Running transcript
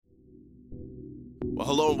Well,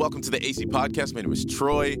 hello and welcome to the AC Podcast. My name is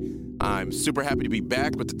Troy. I'm super happy to be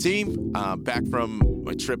back with the team. Back from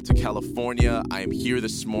my trip to California. I am here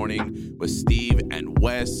this morning with Steve and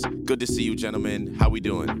Wes. Good to see you, gentlemen. How we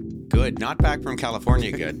doing? Good. Not back from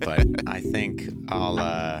California good, but I think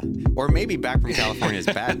or maybe back from California is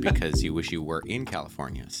bad because you wish you were in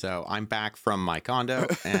California. So I'm back from my condo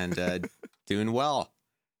and doing well.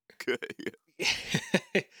 Good.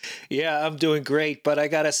 Yeah, I'm doing great, but I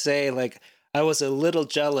gotta say, I was a little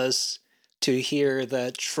jealous to hear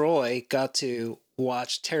that Troy got to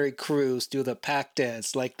watch Terry Crews do the pack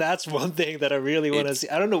dance. That's one thing that I really want to see.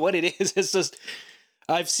 I don't know what it is. It's just,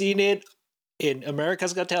 I've seen it in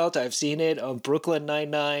America's Got Talent. I've seen it on Brooklyn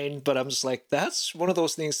Nine-Nine, but I'm just like, that's one of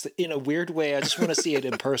those things that, in a weird way, I just want to see it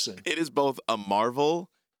in person. It is both a marvel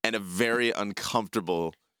and a very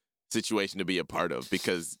uncomfortable situation to be a part of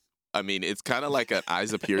because, I mean, it's kind of like an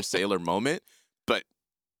Eyes of Pure Sailor moment, but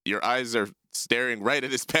your eyes are staring right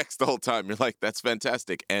at his pecs the whole time. You're like, that's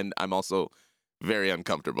fantastic. And I'm also very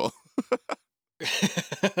uncomfortable.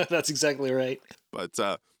 That's exactly right. But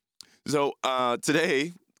so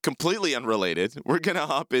today, completely unrelated, we're gonna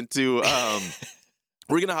hop into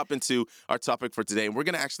our topic for today. And we're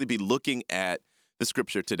gonna actually be looking at the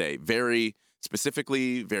scripture today, very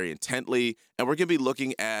specifically, very intently, and we're gonna be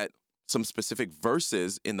looking at some specific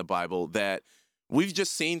verses in the Bible that we've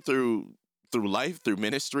just seen through life, through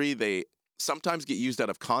ministry. They sometimes get used out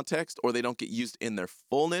of context or they don't get used in their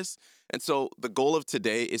fullness. And so the goal of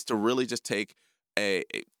today is to really just take a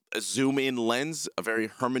zoom in lens, a very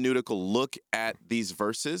hermeneutical look at these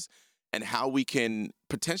verses and how we can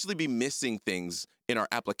potentially be missing things in our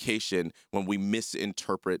application when we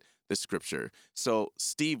misinterpret the scripture. So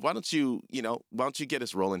Steve, why don't you get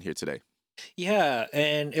us rolling here today? Yeah,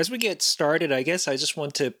 and as we get started, I guess I just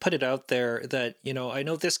want to put it out there that, I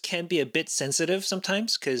know this can be a bit sensitive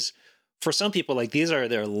sometimes because for some people, these are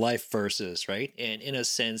their life verses, right? And in a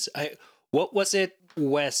sense, what was it,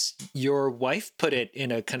 Wes, your wife put it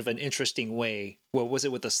in a kind of an interesting way. What was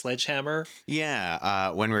it with the sledgehammer?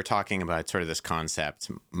 Yeah, when we were talking about sort of this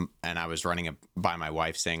concept, and I was running it by my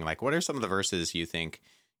wife saying, what are some of the verses you think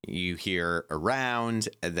you hear around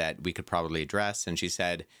that we could probably address? And she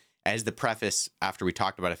said, as the preface, after we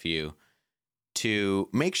talked about a few, to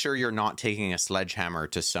make sure you're not taking a sledgehammer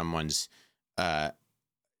to someone's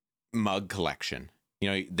mug collection.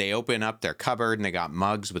 They open up their cupboard and they got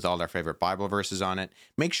mugs with all their favorite Bible verses on it.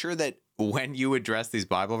 Make sure that when you address these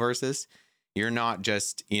Bible verses, you're not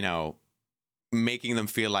just, making them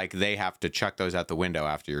feel like they have to chuck those out the window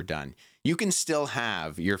after you're done. You can still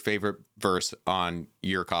have your favorite verse on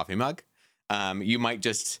your coffee mug. You might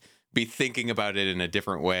just be thinking about it in a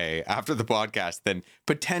different way after the podcast than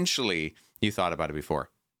potentially you thought about it before.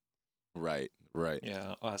 Right.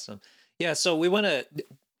 Yeah, awesome. Yeah, so we want to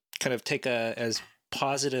kind of take as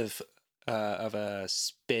positive of a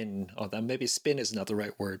spin, although maybe spin is not the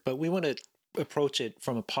right word, but we want to approach it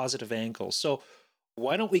from a positive angle. So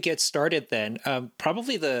why don't we get started then?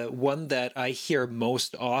 Probably the one that I hear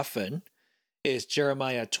most often is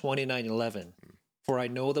Jeremiah 29:11. For I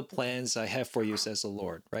know the plans I have for you, says the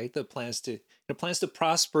Lord, right? The plans to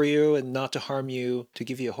prosper you and not to harm you, to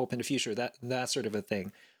give you a hope in the future, that sort of a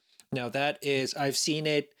thing. Now that is, I've seen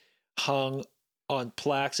it hung on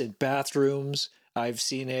plaques in bathrooms. I've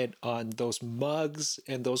seen it on those mugs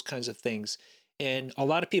and those kinds of things. And a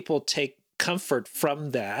lot of people take comfort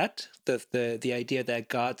from that, the idea that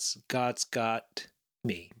God's got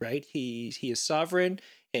me, right? He is sovereign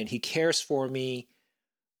and he cares for me.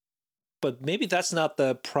 But maybe that's not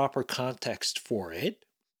the proper context for it.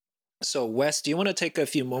 So, Wes, do you want to take a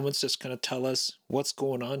few moments just kind of tell us what's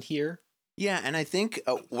going on here? Yeah, and I think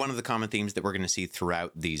one of the common themes that we're going to see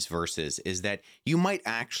throughout these verses is that you might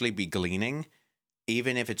actually be gleaning,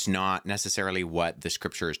 even if it's not necessarily what the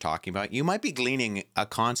scripture is talking about, you might be gleaning a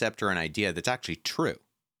concept or an idea that's actually true,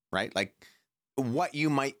 right? Like what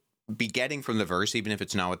you might be getting from the verse, even if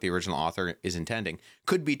it's not what the original author is intending,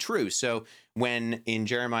 could be true. So when in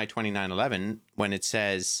Jeremiah 29:11, when it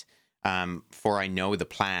says, for I know the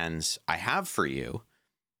plans I have for you,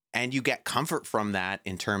 and you get comfort from that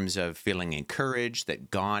in terms of feeling encouraged that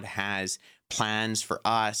God has plans for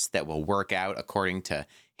us that will work out according to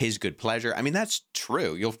his good pleasure. I mean, that's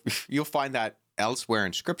true. You'll find that elsewhere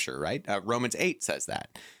in scripture, right? Romans 8 says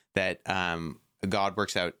that God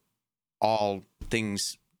works out all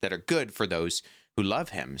things that are good for those who love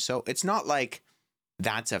him. So it's not like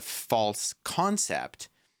that's a false concept.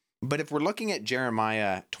 But if we're looking at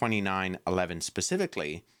Jeremiah 29:11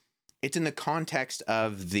 specifically, it's in the context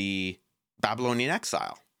of the Babylonian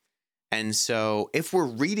exile. And so if we're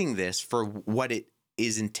reading this for what it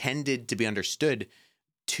is intended to be understood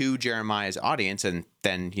to Jeremiah's audience, and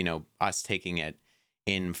then, us taking it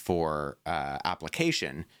in for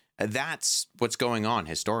application. That's what's going on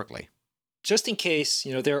historically. Just in case,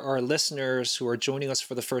 there are listeners who are joining us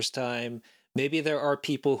for the first time, maybe there are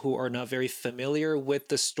people who are not very familiar with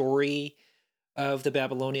the story of the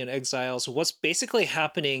Babylonian exiles. What's basically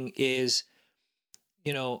happening is,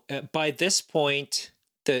 by this point,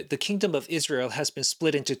 the kingdom of Israel has been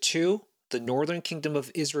split into two. The northern kingdom of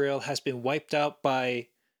Israel has been wiped out by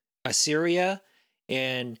Assyria,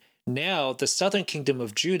 and now the southern kingdom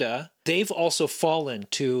of Judah, they've also fallen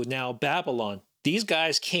to now Babylon. These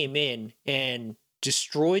guys came in and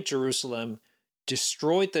destroyed Jerusalem,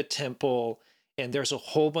 destroyed the temple, and there's a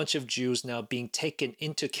whole bunch of Jews now being taken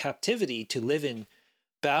into captivity to live in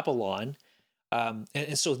Babylon.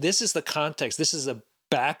 And so this is the context. This is a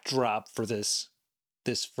backdrop for this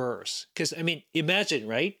verse. Because, imagine,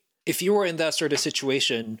 right? If you were in that sort of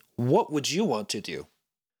situation, what would you want to do?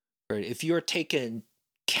 Right? If you're taken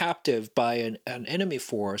captive by an enemy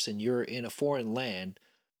force and you're in a foreign land,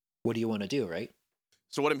 what do you want to do, right?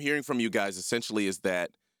 So what I'm hearing from you guys essentially is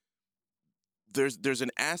that there's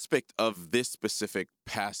an aspect of this specific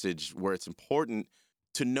passage where it's important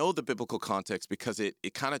to know the biblical context because it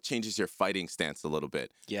kind of changes your fighting stance a little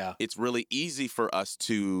bit. Yeah. It's really easy for us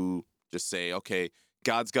to just say, okay,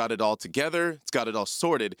 God's got it all together, it's got it all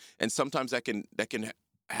sorted, and sometimes that can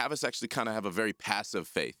have us actually kind of have a very passive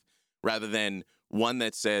faith rather than one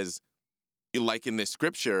that says, like in this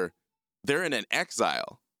scripture, they're in an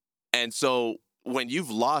exile. And so when you've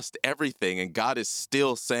lost everything and God is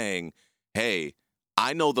still saying, hey,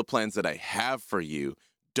 I know the plans that I have for you.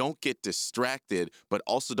 Don't get distracted, but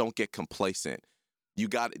also don't get complacent.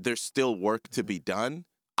 There's still work to be done.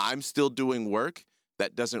 I'm still doing work.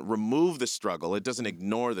 That doesn't remove the struggle. It doesn't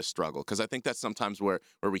ignore the struggle. Because I think that's sometimes where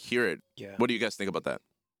we hear it. Yeah. What do you guys think about that?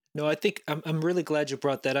 No, I think I'm really glad you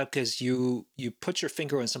brought that up because you put your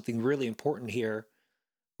finger on something really important here,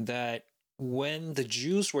 that when the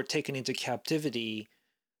Jews were taken into captivity,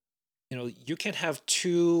 you can have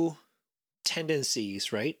two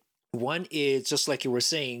tendencies, right? One is, just like you were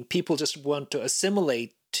saying, people just want to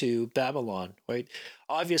assimilate to Babylon, right?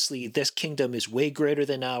 Obviously, this kingdom is way greater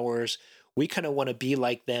than ours. We kind of want to be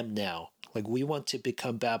like them now. Like, we want to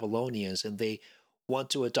become Babylonians, and they want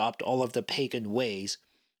to adopt all of the pagan ways.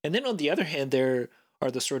 And then on the other hand, there are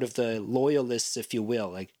the sort of the loyalists, if you will,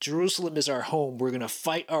 like Jerusalem is our home. We're going to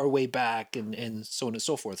fight our way back and so on and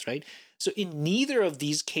so forth, right? So in neither of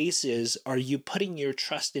these cases are you putting your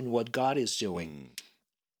trust in what God is doing.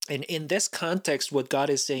 And in this context, what God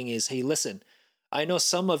is saying is, hey, listen, I know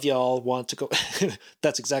some of y'all want to go.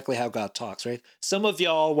 That's exactly how God talks, right? Some of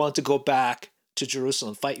y'all want to go back to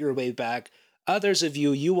Jerusalem, fight your way back. Others of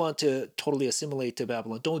you want to totally assimilate to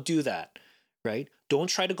Babylon. Don't do that, right? Don't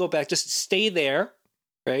try to go back. Just stay there,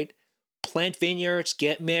 right? Plant vineyards,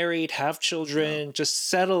 get married, have children, just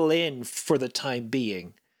settle in for the time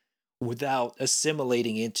being without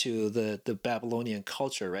assimilating into the Babylonian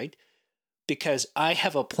culture, right? Because I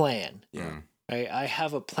have a plan. Yeah. Right? I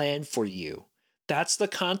have a plan for you. That's the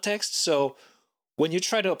context. So when you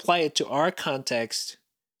try to apply it to our context,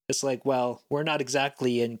 it's like, well, we're not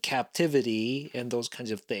exactly in captivity and those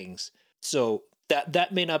kinds of things. So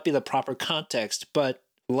that may not be the proper context, but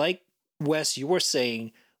like Wes, you were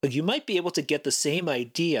saying, like you might be able to get the same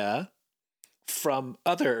idea from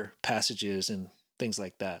other passages and things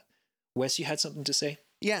like that. Wes, you had something to say?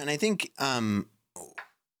 Yeah, and I think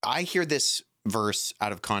I hear this verse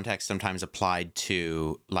out of context sometimes applied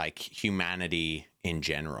to like humanity in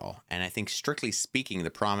general. And I think strictly speaking,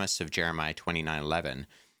 the promise of Jeremiah 29:11,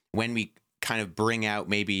 when we kind of bring out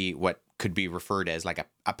maybe what could be referred as like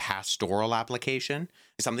a pastoral application,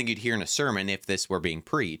 something you'd hear in a sermon if this were being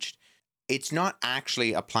preached, it's not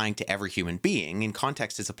actually applying to every human being. In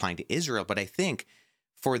context, it's applying to Israel. But I think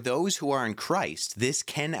for those who are in Christ, this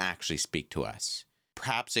can actually speak to us.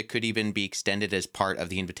 Perhaps it could even be extended as part of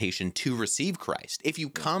the invitation to receive Christ. If you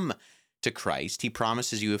come to Christ, he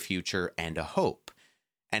promises you a future and a hope.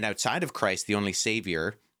 And outside of Christ, the only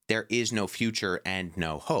Savior, there is no future and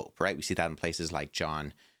no hope, right? We see that in places like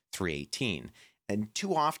John 3:18. And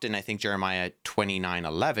too often, I think Jeremiah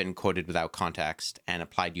 29:11, quoted without context and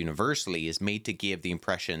applied universally, is made to give the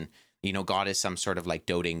impression, God is some sort of like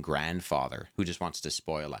doting grandfather who just wants to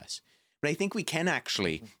spoil us. But I think we can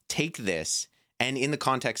actually take this, and in the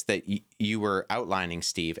context that you were outlining,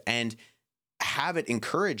 Steve, and have it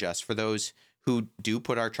encourage us for those who do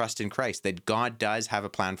put our trust in Christ, that God does have a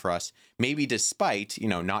plan for us, maybe despite,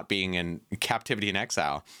 not being in captivity and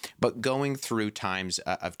exile, but going through times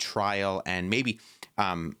of trial and maybe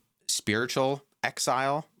spiritual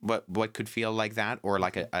exile, what could feel like that, or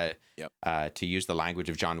like Yep. to use the language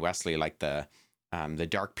of John Wesley, like the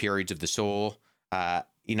dark periods of the soul.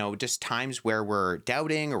 Just times where we're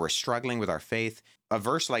doubting or we're struggling with our faith. A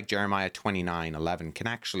verse like Jeremiah 29:11 can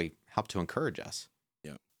actually help to encourage us.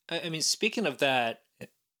 Yeah. I mean, speaking of that,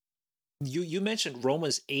 you mentioned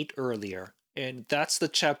Romans 8 earlier, and that's the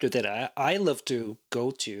chapter that I love to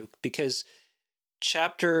go to, because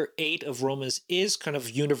chapter 8 of Romans is kind of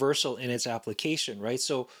universal in its application, right?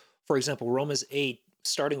 So, for example, Romans 8,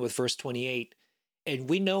 starting with verse 28, and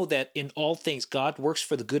we know that in all things God works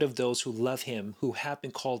for the good of those who love him, who have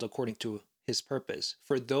been called according to his purpose.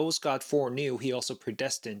 For those God foreknew, he also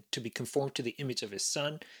predestined to be conformed to the image of his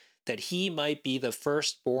Son, that he might be the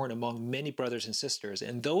firstborn among many brothers and sisters.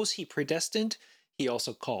 And those he predestined, he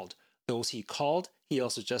also called. Those he called, he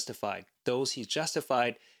also justified. Those he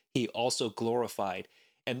justified, he also glorified.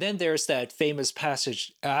 And then there's that famous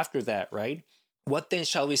passage after that, right? What then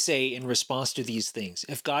shall we say in response to these things?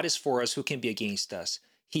 If God is for us, who can be against us?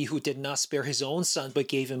 He who did not spare his own Son, but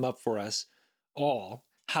gave him up for us all,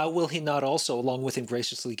 how will he not also, along with him,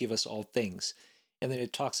 graciously give us all things? And then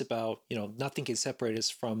it talks about, nothing can separate us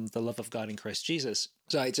from the love of God in Christ Jesus.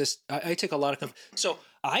 So I take a lot of comfort. So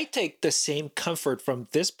I take the same comfort from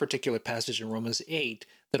this particular passage in Romans 8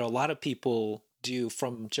 that a lot of people do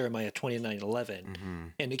from Jeremiah 29:11. Mm-hmm.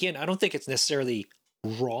 And again, I don't think it's necessarily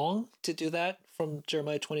wrong to do that from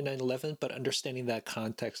Jeremiah 29:11, but understanding that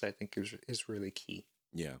context, I think, is really key.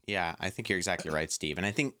 Yeah. Yeah, I think you're exactly right, Steve. And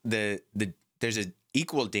I think there's an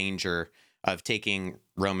equal danger of taking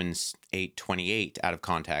Romans 8:28 out of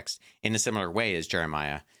context in a similar way as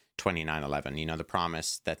Jeremiah 29:11. The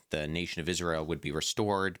promise that the nation of Israel would be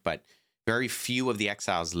restored, but very few of the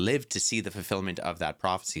exiles lived to see the fulfillment of that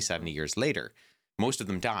prophecy 70 years later. Most of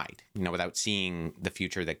them died, without seeing the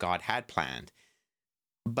future that God had planned.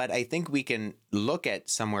 But I think we can look at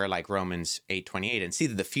somewhere like Romans 8:28 and see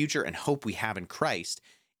that the future and hope we have in Christ,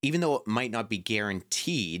 even though it might not be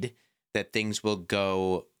guaranteed that things will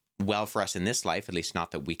go well for us in this life, at least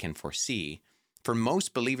not that we can foresee, for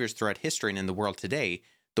most believers throughout history and in the world today,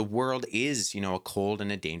 the world is, a cold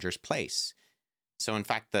and a dangerous place. So in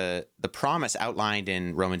fact, the promise outlined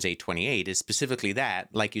in Romans 8:28 is specifically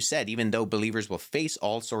that, like you said, even though believers will face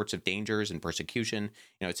all sorts of dangers and persecution,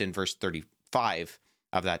 it's in verse 35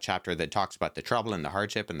 of that chapter that talks about the trouble and the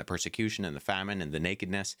hardship and the persecution and the famine and the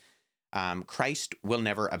nakedness, Christ will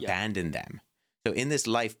never abandon them. So in this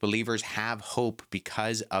life, believers have hope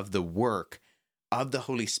because of the work of the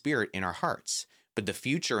Holy Spirit in our hearts. But the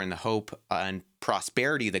future and the hope and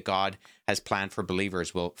prosperity that God has planned for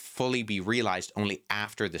believers will fully be realized only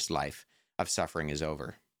after this life of suffering is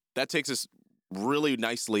over. That takes us really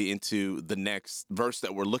nicely into the next verse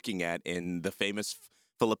that we're looking at in the famous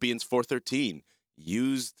Philippians 4:13,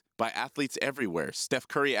 used by athletes everywhere. Steph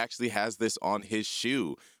Curry actually has this on his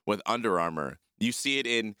shoe with Under Armour. You see it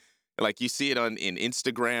in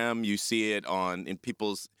Instagram, you see it in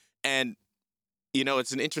people's, and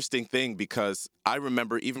it's an interesting thing because I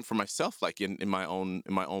remember even for myself, like in my own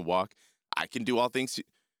walk, I can do all things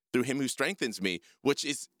through him who strengthens me, which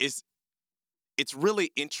is it's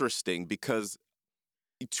really interesting because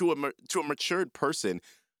to a matured person,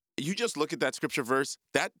 you just look at that scripture verse,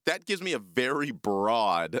 that gives me a very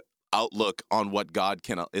broad outlook on what God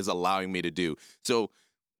is allowing me to do. So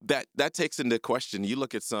that takes into question, you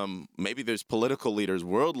look at maybe there's political leaders,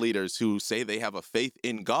 world leaders who say they have a faith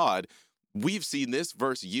in God. We've seen this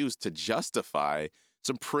verse used to justify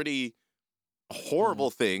some pretty horrible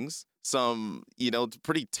things, some,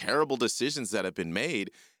 pretty terrible decisions that have been made.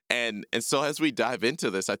 And so as we dive into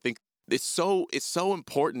this, I think it's so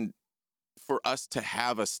important for us to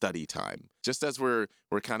have a study time. Just as we're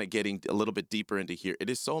kind of getting a little bit deeper into here, it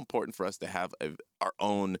is so important for us to have our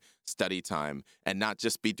own study time and not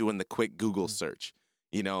just be doing the quick Google search,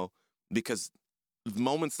 because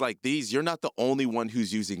moments like these, you're not the only one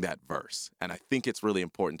who's using that verse. And I think it's really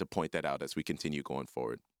important to point that out as we continue going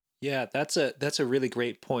forward. Yeah, that's a really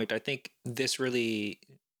great point. I think this really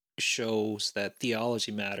shows that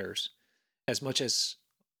theology matters as much as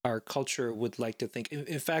our culture would like to think.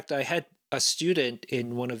 In fact, I had a student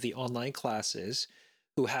in one of the online classes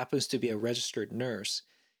who happens to be a registered nurse.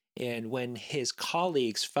 And when his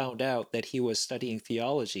colleagues found out that he was studying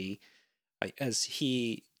theology, as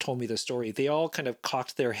he told me the story, they all kind of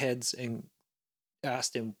cocked their heads and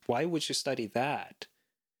asked him, "Why would you study that?"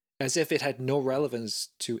 As if it had no relevance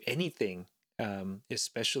to anything,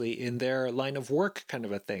 especially in their line of work kind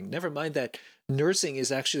of a thing. Never mind that nursing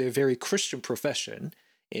is actually a very Christian profession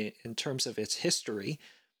in terms of its history.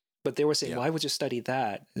 But they were saying, why would you study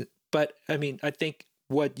that? But I mean, I think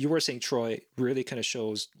what you were saying, Troy, really kind of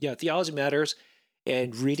shows, theology matters.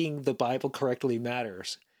 and reading the Bible correctly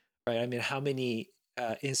matters, right? I mean, how many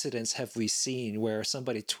incidents have we seen where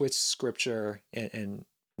somebody twists scripture and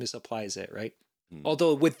misapplies it, right? Mm.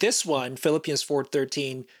 Although with this one, Philippians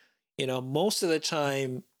 4:13, most of the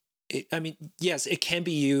time, I mean, yes, it can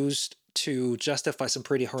be used to justify some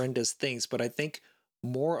pretty horrendous things, but I think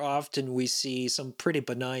more often we see some pretty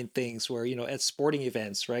benign things where, at sporting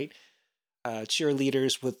events, right?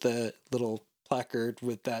 Cheerleaders with the little placard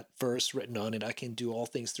with that verse written on it, I can do all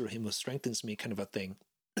things through him who strengthens me, kind of a thing.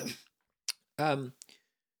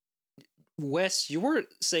 Wes, you were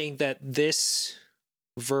saying that this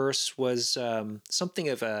verse was something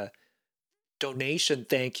of a donation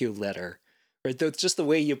thank you letter, right? Just the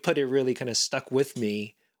way you put it really kind of stuck with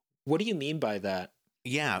me. What do you mean by that?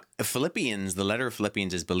 Yeah, Philippians, the letter of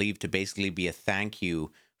Philippians is believed to basically be a thank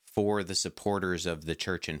you for the supporters of the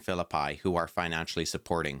church in Philippi who are financially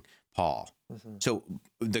supporting Paul. Mm-hmm. So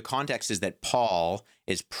the context is that Paul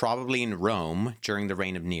is probably in Rome during the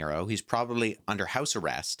reign of Nero. He's probably under house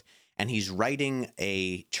arrest, and he's writing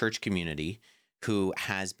a church community who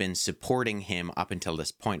has been supporting him up until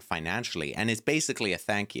this point financially. And it's basically a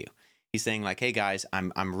thank you. He's saying like, hey guys,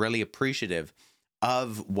 I'm really appreciative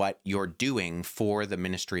of what you're doing for the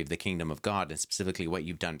ministry of the kingdom of God, and specifically what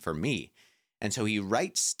you've done for me. And so he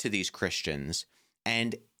writes to these Christians,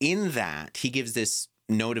 and in that he gives this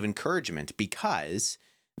note of encouragement because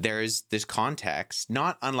there's this context,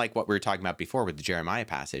 not unlike what we were talking about before with the Jeremiah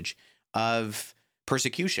passage, of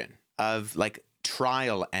persecution, of like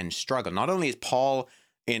trial and struggle. Not only is Paul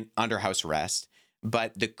under house arrest,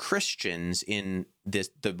 but the Christians in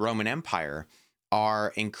the Roman Empire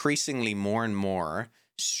are increasingly more and more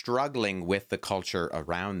struggling with the culture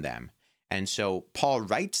around them. And so Paul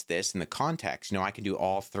writes this in the context, I can do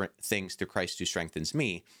all things through Christ who strengthens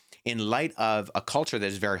me, in light of a culture that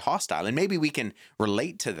is very hostile. And maybe we can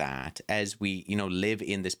relate to that as we, live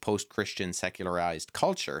in this post-Christian secularized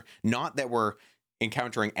culture. Not that we're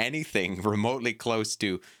encountering anything remotely close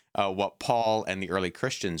to what Paul and the early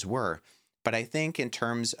Christians were. But I think in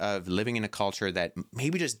terms of living in a culture that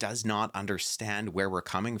maybe just does not understand where we're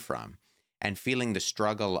coming from and feeling the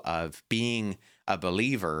struggle of being a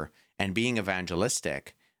believer and being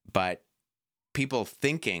evangelistic, but people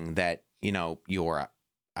thinking that, you're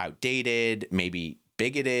outdated, maybe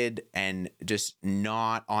bigoted, and just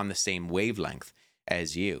not on the same wavelength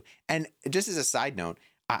as you. And just as a side note,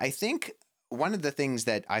 I think one of the things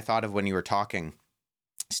that I thought of when you were talking,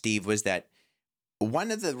 Steve, was that one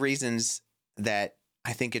of the reasons that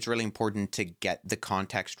I think it's really important to get the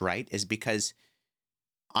context right is because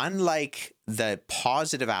unlike the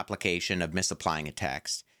positive application of misapplying a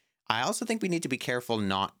text, I also think we need to be careful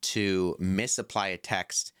not to misapply a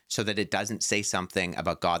text so that it doesn't say something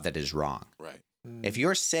about God that is wrong. Right. If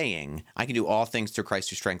you're saying, I can do all things through Christ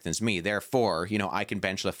who strengthens me, therefore, I can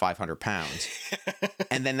bench lift 500 pounds,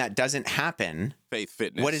 and then that doesn't happen. Faith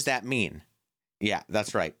fitness. What does that mean? Yeah,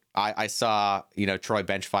 that's right. I saw, Troy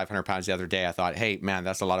bench 500 pounds the other day. I thought, hey, man,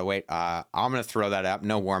 that's a lot of weight. I'm going to throw that up.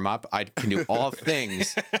 No warm up. I can do all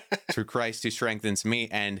things through Christ who strengthens me.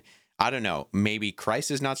 And I don't know, maybe Christ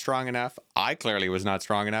is not strong enough. I clearly was not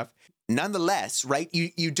strong enough. Nonetheless, right,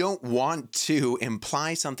 you don't want to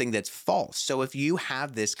imply something that's false. So if you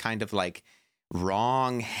have this kind of like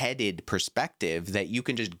wrong-headed perspective that you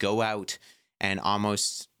can just go out and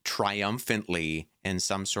almost triumphantly in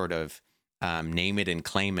some sort of name it and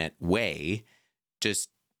claim it way, just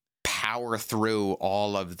power through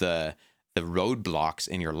all of the roadblocks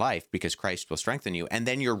in your life because Christ will strengthen you, and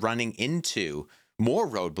then you're running into more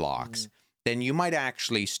roadblocks, then you might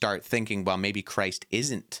actually start thinking, well, maybe Christ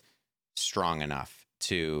isn't strong enough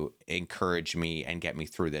to encourage me and get me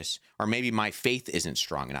through this, or maybe my faith isn't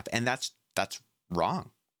strong enough, and that's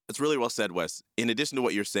wrong. That's really well said, Wes. In addition to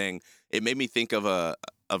what you're saying, it made me think of a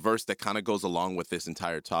verse that kind of goes along with this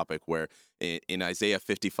entire topic, where in Isaiah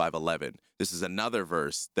 55:11, this is another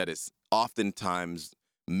verse that is oftentimes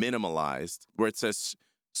minimalized, where it says,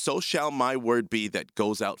 "So shall my word be that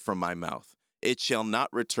goes out from my mouth. It shall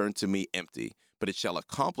not return to me empty, but it shall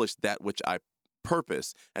accomplish that which I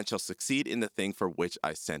purpose and shall succeed in the thing for which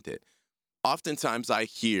I sent it." Oftentimes I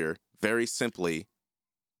hear very simply,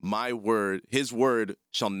 my word, his word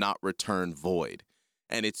shall not return void.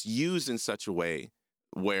 And it's used in such a way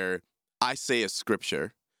where I say a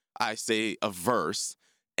scripture, I say a verse,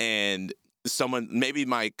 and maybe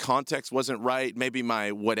my context wasn't right, maybe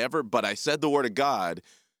my whatever, but I said the word of God.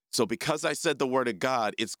 So because I said the word of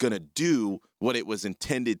God, it's going to do what it was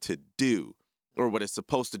intended to do, or what it's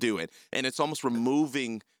supposed to do. And it's almost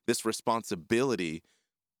removing this responsibility,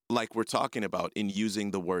 like we're talking about, in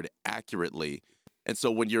using the word accurately. And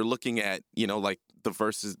so when you're looking at, like the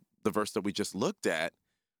verses the verse that we just looked at,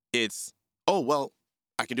 it's, oh, well,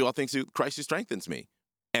 I can do all things through Christ who strengthens me.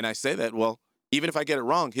 And I say that, well, even if I get it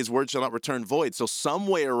wrong, his word shall not return void. So some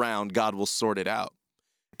way around, God will sort it out.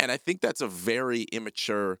 And I think that's a very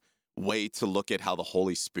immature way to look at how the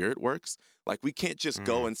Holy Spirit works. Like, we can't just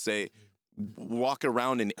go and say, walk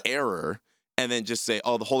around in error and then just say,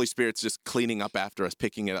 oh, the Holy Spirit's just cleaning up after us,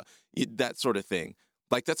 picking it up, that sort of thing.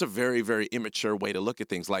 Like, that's a very, very immature way to look at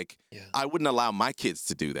things. Like, I wouldn't allow my kids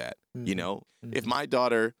to do that. You know, if my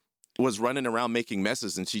daughter was running around making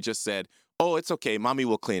messes and she just said, oh, it's okay, mommy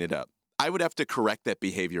will clean it up, I would have to correct that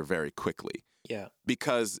behavior very quickly. Yeah.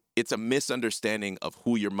 Because it's a misunderstanding of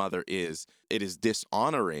who your mother is. It is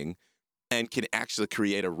dishonoring and can actually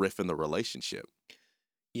create a rift in the relationship.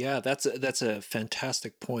 Yeah, that's a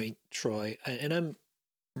fantastic point, Troy. And I'm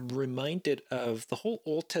reminded of the whole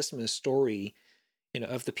Old Testament story,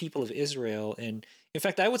 of the people of Israel. And in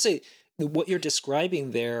fact, I would say what you're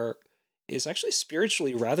describing there is actually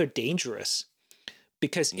spiritually rather dangerous,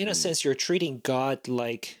 because in a sense, you're treating God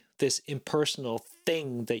like this impersonal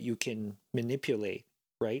thing that you can manipulate,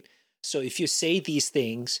 right? So if you say these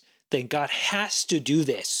things, then God has to do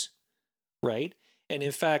this, right? And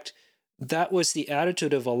in fact, that was the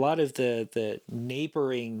attitude of a lot of the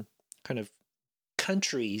neighboring kind of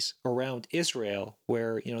countries around Israel,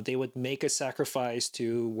 where they would make a sacrifice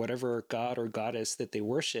to whatever god or goddess that they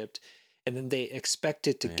worshipped, and then they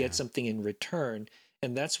expected to get something in return.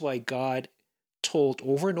 And that's why God told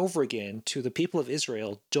over and over again to the people of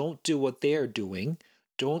Israel, don't do what they're doing.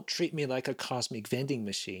 Don't treat me like a cosmic vending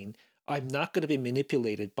machine. I'm not going to be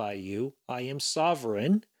manipulated by you. I am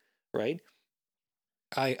sovereign, right?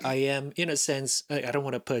 I am, in a sense, I don't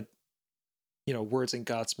want to put, words in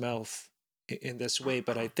God's mouth in this way,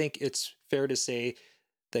 but I think it's fair to say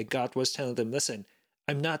that God was telling them, listen,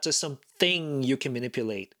 I'm not just some thing you can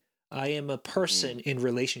manipulate. I am a person in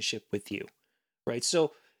relationship with you, right?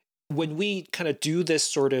 So when we kind of do this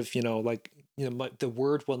sort of, the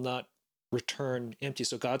word will not return empty.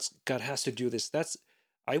 So God has to do this.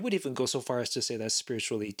 I would even go so far as to say that's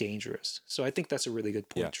spiritually dangerous. So I think that's a really good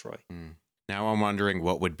point, Troy. Now I'm wondering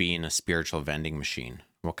what would be in a spiritual vending machine.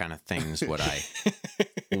 What kind of things would I?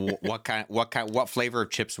 what flavor of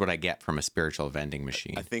chips would I get from a spiritual vending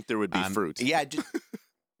machine? I think there would be fruit. Yeah,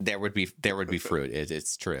 there would be fruit.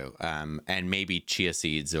 It's true, and maybe chia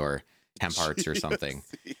seeds or hemp hearts or something.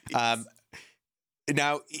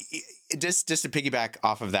 Now, just to piggyback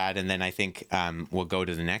off of that, and then I think we'll go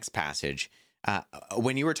to the next passage.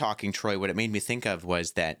 When you were talking, Troy, what it made me think of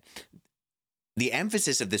was that the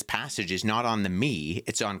emphasis of this passage is not on the me,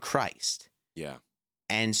 it's on Christ. Yeah.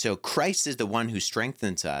 And so Christ is the one who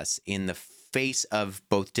strengthens us in the face of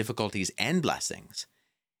both difficulties and blessings.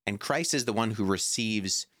 And Christ is the one who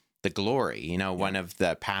receives the glory. One of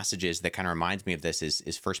the passages that kind of reminds me of this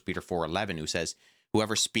is 1 Peter 4:11, who says,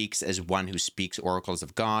 whoever speaks as one who speaks oracles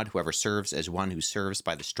of God, whoever serves as one who serves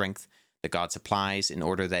by the strength that God supplies, in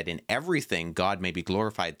order that in everything God may be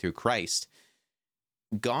glorified through Christ.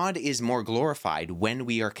 God is more glorified when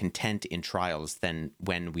we are content in trials than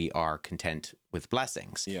when we are content with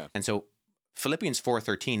blessings. Yeah. And so Philippians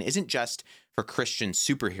 4:13 isn't just for Christian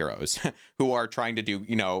superheroes who are trying to do,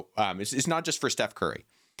 it's not just for Steph Curry.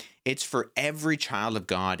 It's for every child of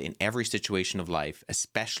God in every situation of life,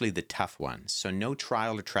 especially the tough ones. So no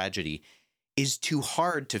trial or tragedy is too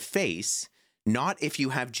hard to face, not if you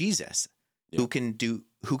have Jesus, who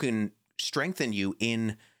can strengthen you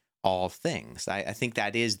in all things. I think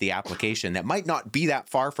that is the application that might not be that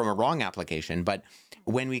far from a wrong application, but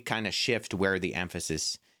when we kind of shift where the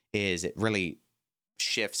emphasis is, it really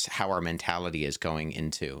shifts how our mentality is going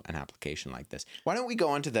into an application like this. Why don't we go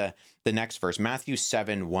on to the next verse, Matthew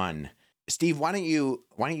 7:1. Steve, why don't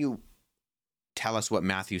you tell us what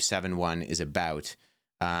Matthew 7:1 is about,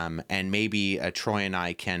 and maybe Troy and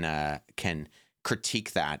I can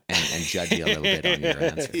critique that and judge you a little bit on your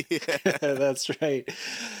answer. Yeah, that's right.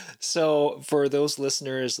 So for those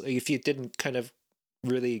listeners, if you didn't kind of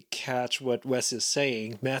really catch what Wes is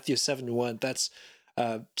saying, Matthew 7:1, that's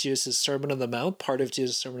Jesus' Sermon on the Mount, part of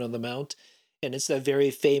Jesus' Sermon on the Mount. And it's that very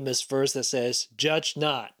famous verse that says, judge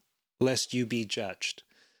not, lest you be judged,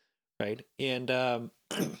 right? And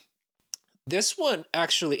this one,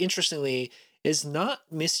 actually, interestingly, is not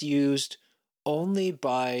misused only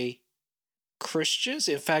by Christians.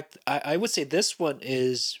 In fact, I would say this one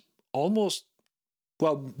is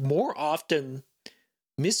more often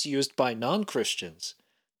misused by non-Christians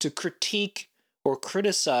to critique or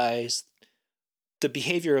criticize the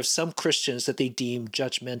behavior of some Christians that they deem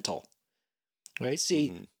judgmental. Right?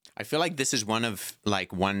 See, I feel like this is one of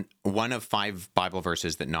 5 Bible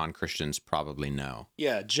verses that non-Christians probably know.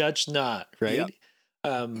 Yeah, judge not, right?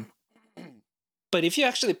 Um, but if you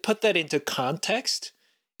actually put that into context,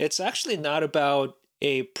 it's actually not about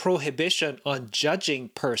a prohibition on judging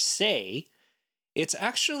per se. It's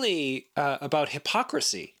actually about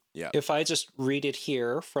hypocrisy. Yeah. If I just read it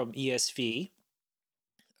here from ESV,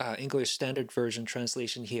 English Standard Version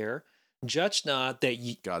translation here, judge not that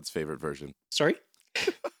ye... God's favorite version. Sorry?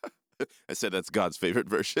 I said that's God's favorite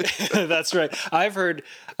version. That's right. I've heard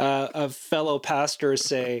a fellow pastor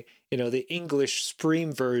say, the English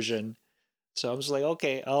Supreme Version. So I'm just like,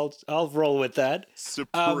 okay, I'll roll with that.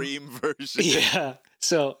 Supreme version. Yeah.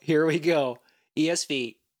 So here we go.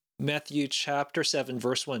 ESV, Matthew chapter 7,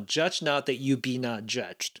 verse 1. Judge not that you be not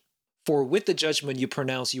judged. For with the judgment you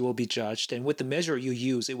pronounce, you will be judged, and with the measure you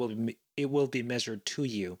use, it will be measured to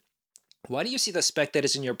you. Why do you see the speck that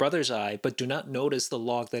is in your brother's eye, but do not notice the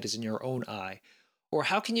log that is in your own eye? Or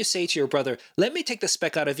how can you say to your brother, let me take the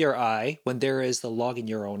speck out of your eye, when there is the log in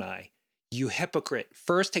your own eye? You hypocrite,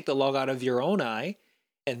 first take the log out of your own eye,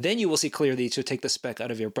 and then you will see clearly to take the speck out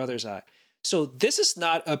of your brother's eye. So this is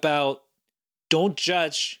not about don't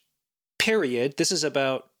judge, period. This is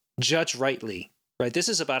about judge rightly, right? This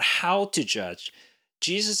is about how to judge.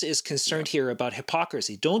 Jesus is concerned here about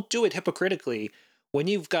hypocrisy. Don't do it hypocritically. When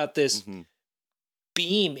you've got this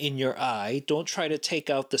beam in your eye, don't try to take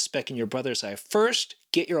out the speck in your brother's eye. First,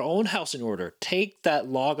 get your own house in order. Take that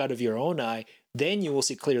log out of your own eye. Then you will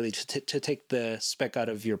see clearly to take the speck out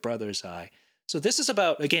of your brother's eye. So this is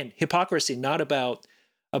about, again, hypocrisy, not about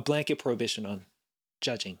a blanket prohibition on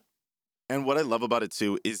judging. And what I love about it,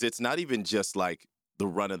 too, is it's not even just like the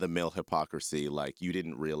run-of-the-mill hypocrisy, like you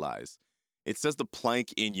didn't realize. It says the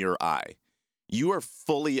plank in your eye. You are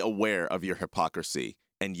fully aware of your hypocrisy,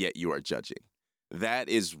 and yet you are judging. That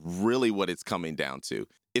is really what it's coming down to.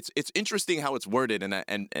 It's interesting how it's worded,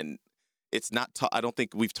 and it's not. I don't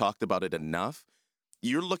think we've talked about it enough.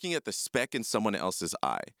 You're looking at the speck in someone else's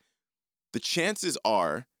eye. The chances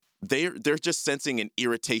are they're just sensing an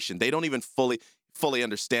irritation. They don't even fully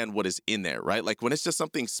understand what is in there, right? Like when it's just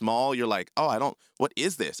something small, you're like, oh, what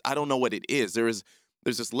is this? I don't know what it is. There's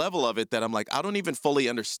this level of it that I'm like, I don't even fully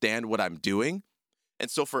understand what I'm doing. And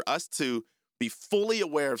so for us to be fully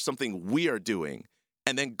aware of something we are doing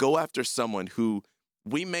and then go after someone who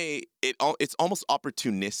it's almost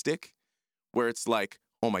opportunistic, where it's like,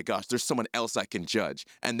 oh my gosh, there's someone else I can judge,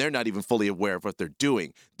 and they're not even fully aware of what they're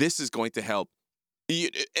doing. This is going to help.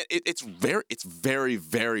 It's very,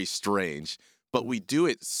 very strange, but we do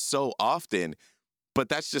it so often. But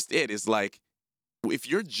that's just it. It's like, if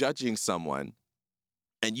you're judging someone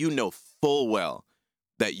and you know full well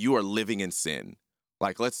that you are living in sin,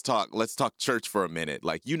 like let's talk church for a minute.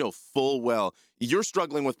 Like, you know full well you're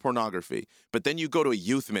struggling with pornography, but then you go to a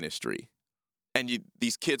youth ministry and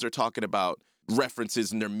these kids are talking about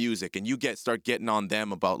references in their music, and you start getting on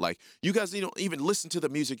them about, like, you guys don't even listen to the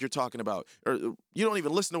music you're talking about, or you don't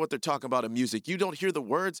even listen to what they're talking about in music. You don't hear the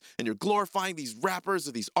words, and you're glorifying these rappers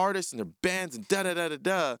or these artists and their bands and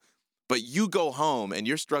da-da-da-da-da. But you go home and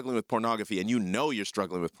you're struggling with pornography, and you know you're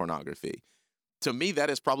struggling with pornography. To me, that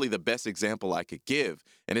is probably the best example I could give.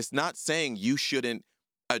 And it's not saying you shouldn't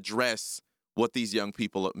address what these young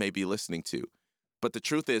people may be listening to. But the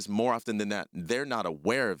truth is, more often than not, they're not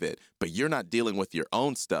aware of it, but you're not dealing with your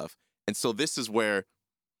own stuff. And so this is where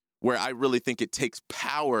I really think it takes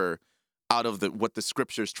power out of what the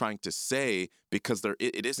scripture is trying to say, because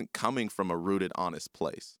it isn't coming from a rooted, honest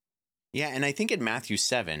place. Yeah, and I think in Matthew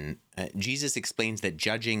 7, Jesus explains that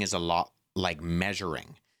judging is a lot like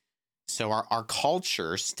measuring. So our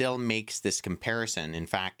culture still makes this comparison, in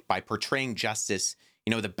fact, by portraying justice,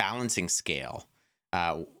 the balancing scale.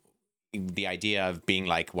 The idea of being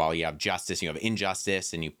like, well, you have justice, you have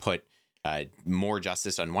injustice, and you put more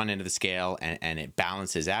justice on one end of the scale, and it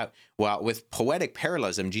balances out. Well, with poetic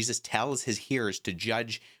parallelism, Jesus tells his hearers to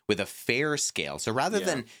judge with a fair scale. So rather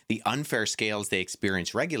than the unfair scales they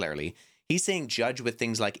experience regularly, he's saying judge with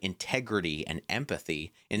things like integrity and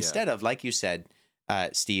empathy instead of, like you said,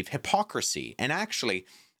 Steve, hypocrisy. And actually,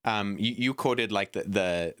 you quoted like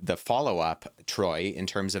the follow-up, Troy, in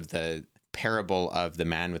terms of the parable of the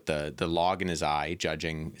man with the log in his eye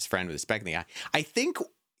judging his friend with a speck in the eye. I think,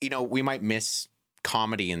 we might miss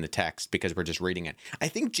comedy in the text because we're just reading it. I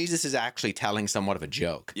think Jesus is actually telling somewhat of a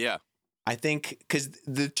joke. Yeah. I think because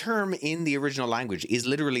the term in the original language is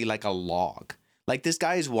literally like a log. Like, this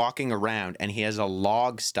guy is walking around and he has a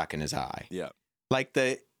log stuck in his eye. Yeah. Like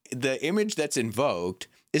the image that's invoked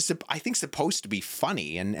is, I think, supposed to be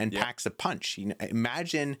funny and packs a punch.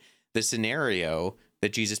 Imagine the scenario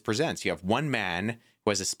that Jesus presents. You have one man who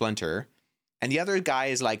has a splinter, and the other guy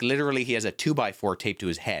is like, literally, he has a 2x4 taped to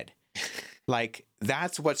his head. Like,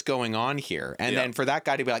 that's what's going on here. And Yeah. then for that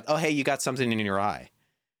guy to be like, oh, hey, you got something in your eye.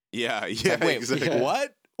 Yeah, It's yeah, like, wait, exactly.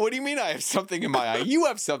 what? What do you mean I have something in my eye? You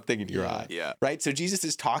have something in your eye. Yeah, Right? So Jesus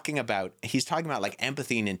is talking about, like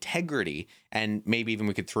empathy and integrity, and maybe even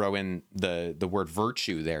we could throw in the word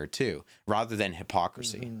virtue there too, rather than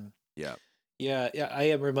hypocrisy. Mhm. yeah. Yeah, I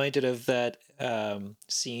am reminded of that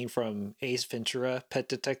scene from Ace Ventura, Pet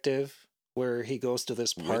Detective, where he goes to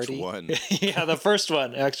this party. Which one? Yeah, the first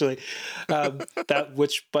one actually. That,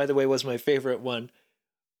 which by the way was my favorite one.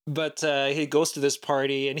 But he goes to this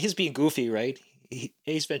party and he's being goofy, right?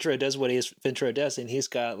 Ace Ventura does what Ace Ventura does, and he's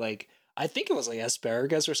got like, I think it was like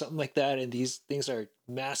asparagus or something like that, and these things are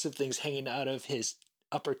massive things hanging out of his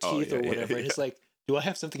upper Oh, teeth yeah, or yeah, whatever. And yeah. it's like, do I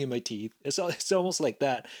have something in my teeth? It's almost like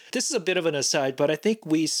that. This is a bit of an aside, but I think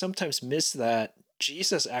we sometimes miss that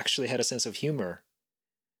Jesus actually had a sense of humor.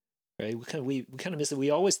 Right? We kind of miss it. We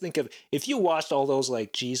always think of, if you watched all those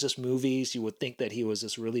like Jesus movies, you would think that he was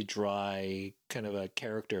this really dry kind of a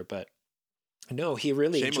character, but no, he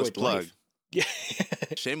really Shameless enjoyed plug. life. Yeah.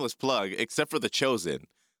 Shameless plug, except for The Chosen.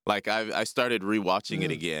 Like I started rewatching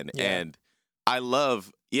it Mm, again, yeah. and I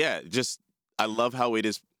love, I love how it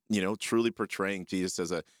is, truly portraying Jesus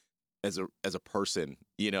as a person,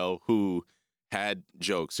 who had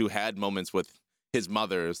jokes, who had moments with his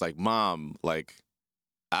mother. It's like, Mom, like,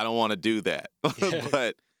 I don't want to do that,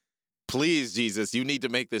 but please, Jesus, you need to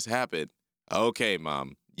make this happen. Okay,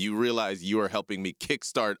 Mom, you realize you are helping me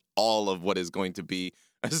kickstart all of what is going to be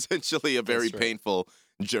essentially a very That's right. painful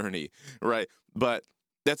journey, right? But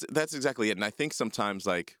that's exactly it. And I think sometimes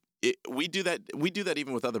we do that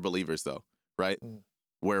even with other believers, though, right? Mm.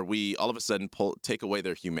 Where we all of a sudden take away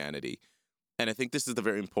their humanity. And I think this is the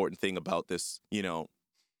very important thing about this,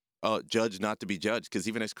 judge not to be judged. Because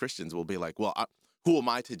even as Christians, we'll be like, well, who am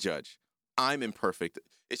I to judge? I'm imperfect.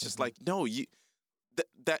 It's just like, no,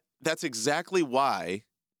 that's exactly why,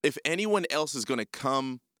 if anyone else is going to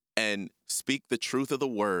come and speak the truth of the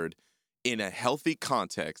word in a healthy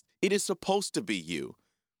context, it is supposed to be you.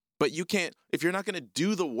 But you can't, if you're not going to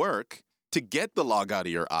do the work to get the log out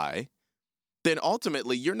of your eye, then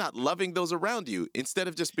ultimately you're not loving those around you. Instead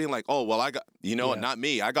of just being like, oh, well, I got, Yeah. not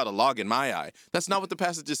me, I got a log in my eye. That's not what the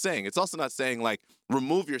passage is saying. It's also not saying like,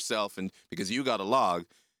 remove yourself and because you got a log.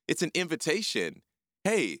 It's an invitation.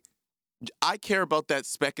 Hey, I care about that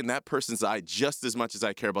speck in that person's eye just as much as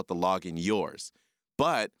I care about the log in yours.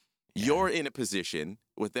 But you're in a position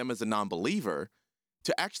with them as a non-believer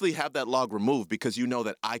to actually have that log removed because you know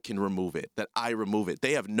that I can remove it, that I remove it.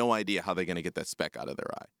 They have no idea how they're going to get that speck out of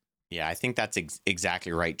their eye. Yeah, I think that's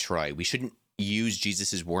exactly right, Troy. We shouldn't use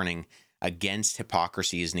Jesus's warning against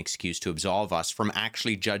hypocrisy as an excuse to absolve us from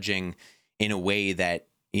actually judging in a way that,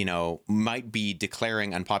 might be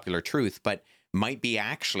declaring unpopular truth, but might be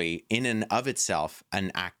actually in and of itself an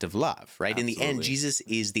act of love, right? In the end, Absolutely. Jesus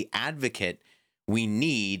is the advocate we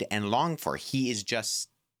need and long for. He is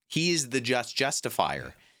the just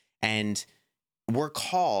justifier. And we're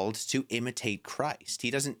called to imitate Christ. He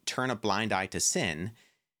doesn't turn a blind eye to sin.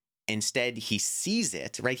 Instead, he sees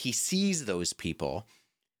it, right? He sees those people,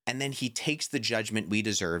 and then he takes the judgment we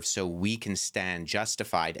deserve so we can stand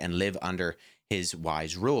justified and live under his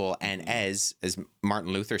wise rule. And as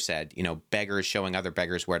Martin Luther said, beggars showing other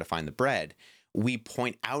beggars where to find the bread, we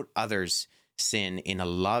point out others' sin in a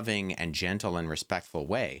loving and gentle and respectful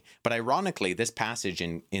way. But ironically, this passage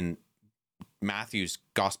in Matthew's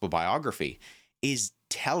gospel biography is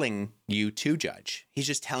telling you to judge. He's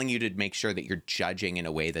just telling you to make sure that you're judging in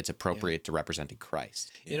a way that's appropriate to representing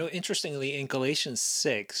Christ. Interestingly, in Galatians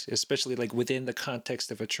 6, especially like within the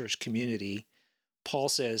context of a church community, Paul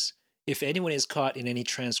says, if anyone is caught in any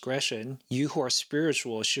transgression, you who are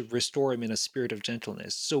spiritual should restore him in a spirit of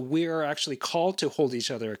gentleness. So we are actually called to hold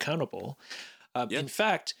each other accountable. In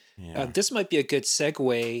fact, this might be a good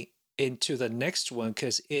segue into the next one,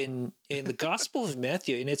 because in the Gospel of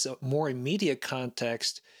Matthew, in its more immediate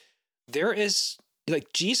context, there is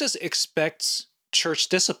like Jesus expects church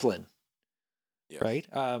discipline, right?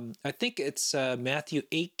 I think it's Matthew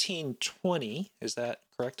 18:20. Is that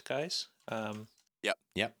correct, guys?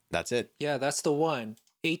 Yep, that's it. Yeah, that's the one.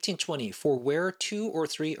 18:20. For where 2 or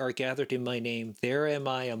 3 are gathered in my name, there am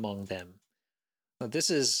I among them. Now, this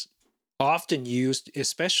is often used,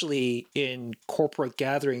 especially in corporate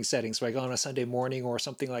gathering settings, like on a Sunday morning or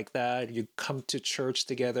something like that. You come to church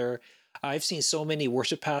together. I've seen so many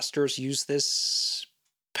worship pastors use this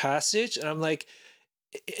passage, and I'm like,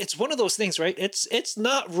 it's one of those things, right? It's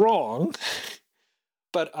not wrong,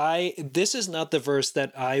 but this is not the verse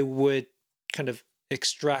that I would kind of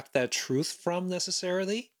extract that truth from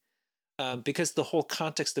necessarily, because the whole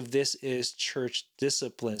context of this is church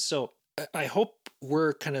discipline. So I hope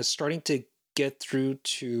we're kind of starting to get through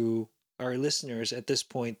to our listeners at this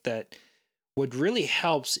point that what really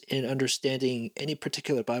helps in understanding any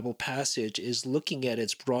particular Bible passage is looking at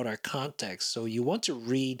its broader context. So you want to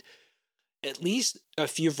read at least a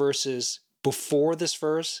few verses before this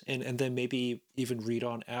verse and then maybe even read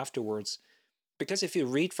on afterwards. Because if you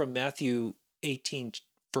read from Matthew 18,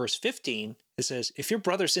 verse 15, it says, if your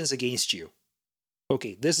brother sins against you,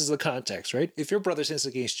 okay, this is the context, right? If your brother sins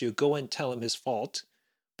against you, go and tell him his fault.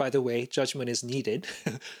 By the way, judgment is needed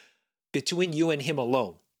between you and him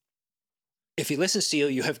alone. If he listens to you,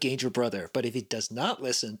 you have gained your brother. But if he does not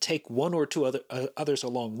listen, take one or two others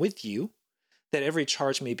along with you, that every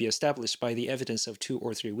charge may be established by the evidence of 2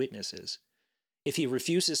 or 3 witnesses. If he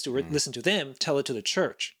refuses to listen to them, tell it to the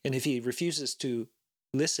church. And if he refuses to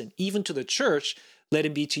listen even to the church, let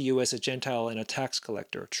him be to you as a Gentile and a tax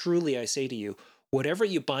collector. Truly, I say to you, whatever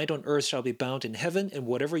you bind on earth shall be bound in heaven, and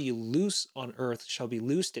whatever you loose on earth shall be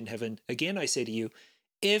loosed in heaven. Again, I say to you,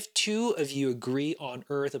 if 2 of you agree on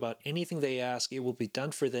earth about anything they ask, it will be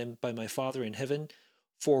done for them by my Father in heaven.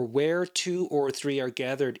 For where 2 or 3 are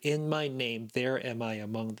gathered in my name, there am I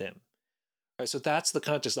among them. All right, so that's the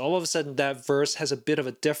context. All of a sudden, that verse has a bit of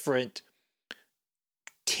a different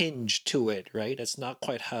tinge to it, right? It's not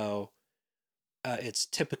quite how it's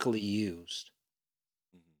typically used.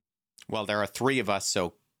 Well, there are 3 of us,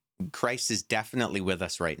 so Christ is definitely with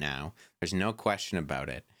us right now. There's no question about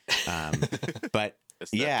it. But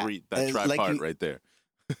It's yeah, that tripart right there.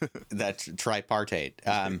 That's tripartite.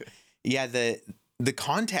 Yeah, the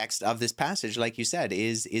context of this passage, like you said,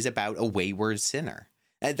 is about a wayward sinner.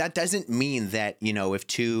 That doesn't mean that, if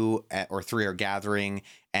 2 or 3 are gathering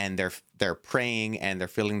and they're praying and they're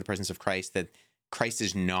feeling the presence of Christ, that Christ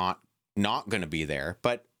is not going to be there.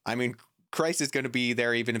 But I mean, Christ is going to be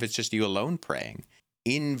there even if it's just you alone praying.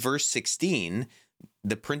 In verse 16,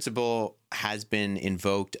 the principle has been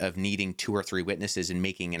invoked of needing 2 or 3 witnesses in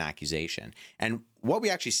making an accusation. And what we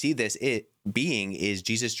actually see this being is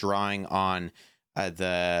Jesus drawing on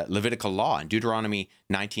the Levitical law in Deuteronomy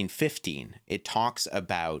 19:15. It talks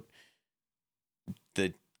about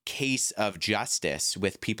the case of justice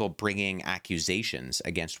with people bringing accusations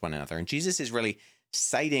against one another. And Jesus is really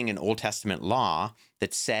citing an Old Testament law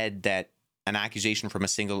that said that an accusation from a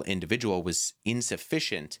single individual was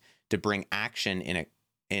insufficient to bring action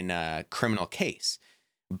in a criminal case.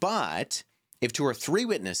 But if 2 or 3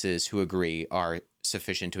 witnesses who agree are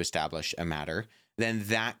sufficient to establish a matter, then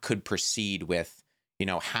that could proceed with,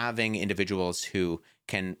 having individuals who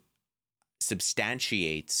can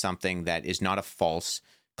substantiate something that is not a false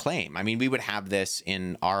claim. I mean, we would have this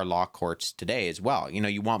in our law courts today as well.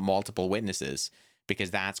 You want multiple witnesses because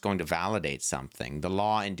that's going to validate something. The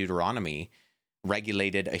law in Deuteronomy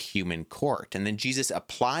regulated a human court, and then Jesus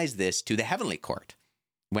applies this to the heavenly court.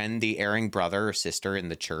 When the erring brother or sister in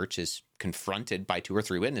the church is confronted by 2 or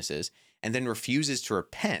 3 witnesses and then refuses to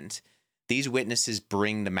repent, these witnesses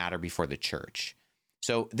bring the matter before the church.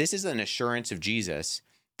 So this is an assurance of Jesus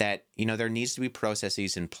that, there needs to be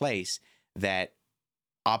processes in place that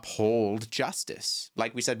uphold justice.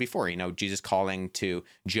 Like we said before, Jesus calling to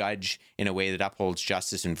judge in a way that upholds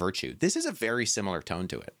justice and virtue. This is a very similar tone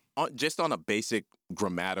to it. Just on a basic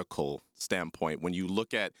grammatical standpoint, when you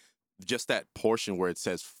look at just that portion where it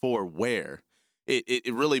says for where,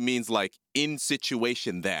 it really means like in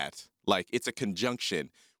situation that, like it's a conjunction,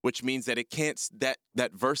 which means that it can't,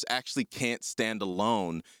 that verse actually can't stand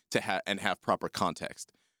alone to have proper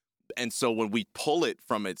context. And so when we pull it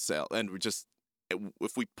from itself and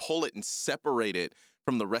if we pull it and separate it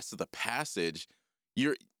from the rest of the passage,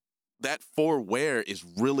 that for where is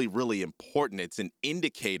really, really important. It's an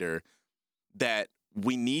indicator that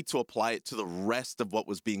we need to apply it to the rest of what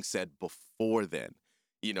was being said before then,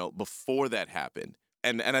 before that happened.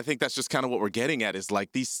 And I think that's just kind of what we're getting at is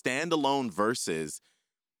like these standalone verses,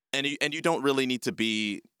 and you don't really need to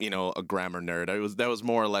be, a grammar nerd. That was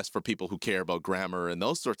more or less for people who care about grammar and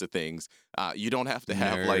those sorts of things. You don't have to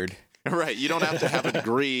have right. You don't have to have a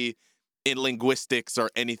degree in linguistics or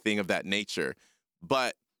anything of that nature,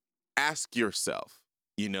 but ask yourself,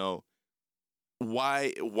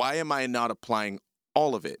 why am I not applying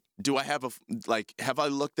all of it? Do I have have I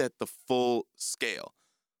looked at the full scale?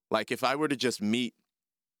 Like if I were to just meet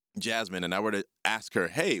Jasmine and I were to ask her,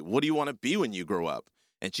 hey, what do you want to be when you grow up?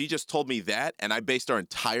 And she just told me that, and I based our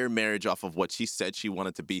entire marriage off of what she said she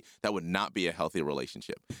wanted to be, that would not be a healthy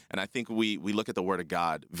relationship. And I think we look at the Word of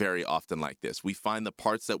God very often like this. We find the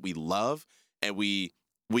parts that we love, and we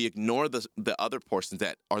ignore the other portions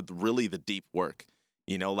that are really the deep work.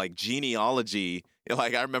 Like genealogy.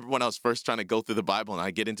 Like I remember when I was first trying to go through the Bible, and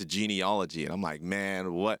I get into genealogy, and I'm like,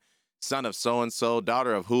 man, what son of so-and-so,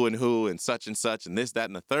 daughter of who, and such, and this, that,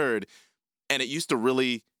 and the third. And it used to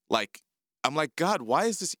really like, I'm like, God, why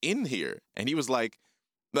is this in here? And he was like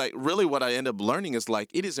really what I end up learning is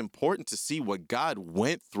like, it is important to see what God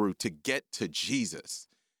went through to get to Jesus.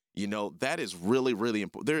 You know, that is really, really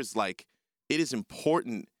important. There's like, it is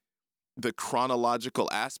important, the chronological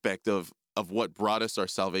aspect of what brought us our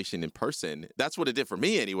salvation in person. That's what it did for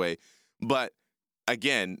me anyway. But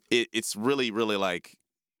again, it's really, really like,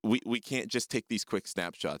 we can't just take these quick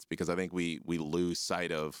snapshots, because I think we lose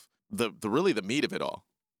sight of the really the meat of it all.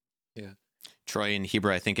 Yeah. Troy, in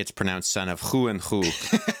Hebrew, I think it's pronounced son of hu and hu.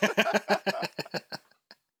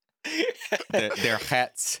 They're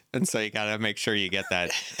hets, and so you gotta make sure you get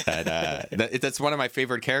that. That's one of my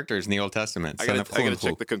favorite characters in the Old Testament. I gotta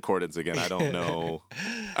check the concordance again. I don't know.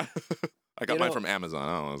 I got mine from Amazon.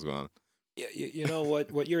 I don't know what's going on. Yeah, you know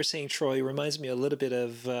what you're saying, Troy, reminds me a little bit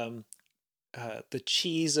of the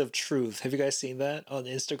cheese of truth. Have you guys seen that on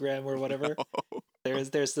Instagram or whatever? No.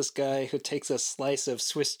 There's this guy who takes a slice of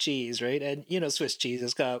Swiss cheese, right? And you know, Swiss cheese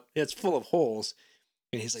it's full of holes.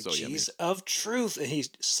 And he's like, So cheese of truth. And he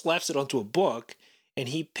slaps it onto a book, and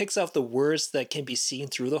he picks out the words that can be seen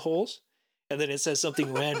through the holes. And then it says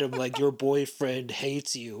something random like, your boyfriend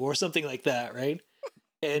hates you, or something like that, right?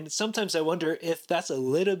 And sometimes I wonder if that's a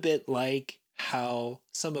little bit like how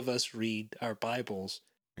some of us read our Bibles.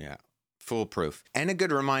 Yeah. Foolproof. And a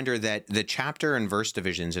good reminder that the chapter and verse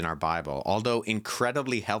divisions in our Bible, although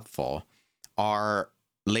incredibly helpful, are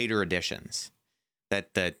later additions.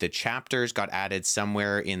 That the chapters got added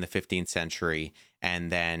somewhere in the 15th century, and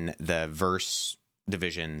then the verse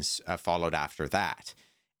divisions followed after that.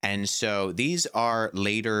 And so these are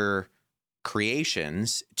later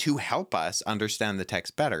creations to help us understand the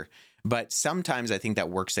text better. But sometimes I think that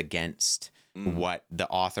works against what the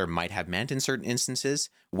author might have meant in certain instances,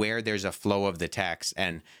 where there's a flow of the text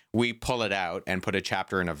and we pull it out and put a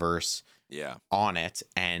chapter and a verse on it,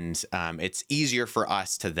 and it's easier for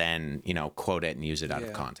us to then, quote it and use it out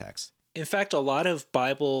of context. In fact, a lot of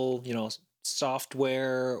Bible,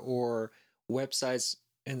 software or websites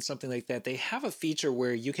and something like that, they have a feature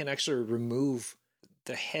where you can actually remove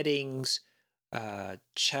the headings,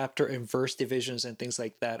 chapter and verse divisions and things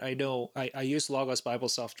like that. I know I use Logos Bible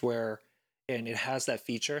software, and it has that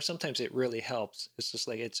feature. Sometimes it really helps. It's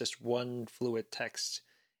just one fluid text.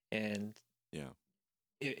 And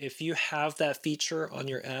if you have that feature on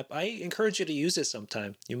your app, I encourage you to use it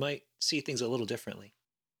sometime. You might see things a little differently.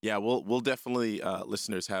 Yeah, we'll definitely,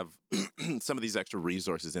 listeners, have some of these extra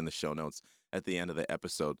resources in the show notes at the end of the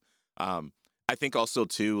episode. I think also,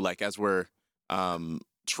 too, like as we're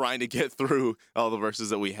trying to get through all the verses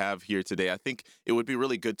that we have here today, I think it would be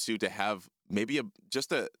really good, too, to have maybe a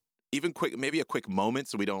quick moment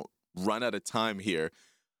so we don't run out of time here.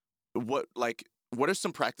 What are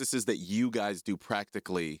some practices that you guys do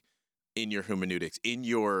practically in your hermeneutics, in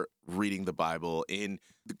your reading the Bible,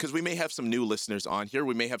 because we may have some new listeners on here.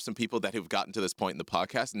 We may have some people that have gotten to this point in the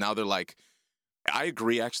podcast. And now they're like, I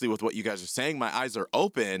agree actually with what you guys are saying. My eyes are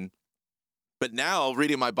open, but now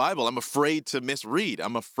reading my Bible, I'm afraid to misread.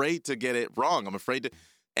 I'm afraid to get it wrong. I'm afraid to,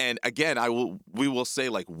 and again, we will say,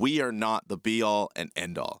 like, we are not the be all and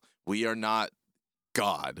end all. We are not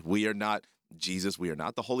God. We are not Jesus. We are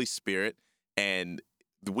not the Holy Spirit. And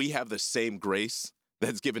we have the same grace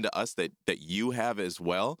that's given to us that you have as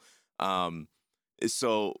well.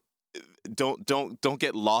 So don't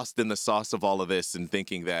get lost in the sauce of all of this and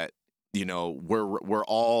thinking that, we're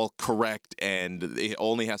all correct and it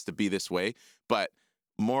only has to be this way. But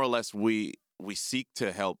more or less, we seek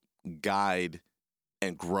to help guide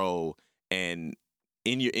and grow and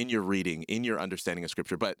in your reading, in your understanding of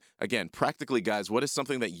Scripture. But again, practically, guys, what is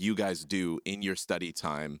something that you guys do in your study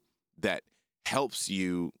time that helps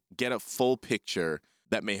you get a full picture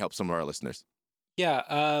that may help some of our listeners?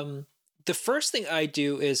 Yeah. The first thing I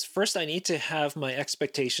do is first I need to have my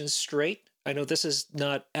expectations straight. I know this is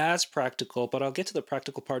not as practical, but I'll get to the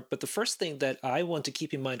practical part. But the first thing that I want to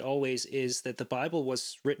keep in mind always is that the Bible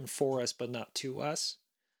was written for us, but not to us.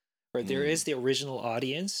 Right? There is the original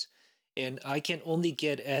audience, and I can only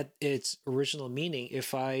get at its original meaning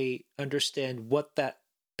if I understand what that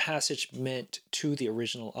passage meant to the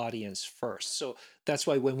original audience first. So that's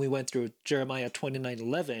why when we went through Jeremiah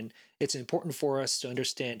 29:11, it's important for us to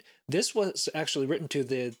understand this was actually written to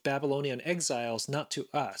the Babylonian exiles, not to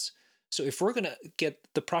us. So if we're going to get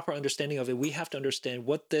the proper understanding of it, we have to understand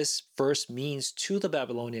what this verse means to the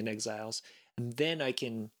Babylonian exiles, and then I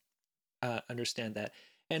can understand that.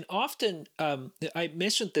 And often, I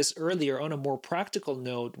mentioned this earlier on a more practical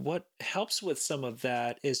note, what helps with some of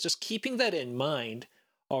that is just keeping that in mind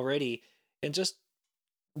already, and just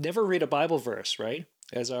never read a Bible verse, right?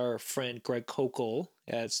 As our friend Greg Kokel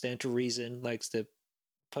at Stand to Reason likes to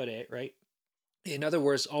put it, right? In other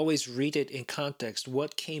words, always read it in context.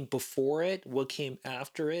 What came before it? What came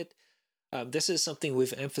after it? This is something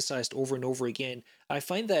we've emphasized over and over again. I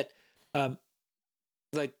find that, um,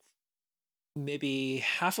 like, maybe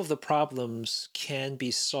half of the problems can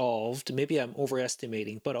be solved. Maybe I'm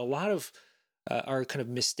overestimating, but a lot of our kind of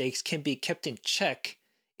mistakes can be kept in check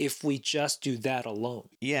if we just do that alone.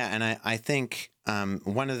 Yeah, and I think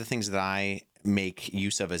one of the things that I make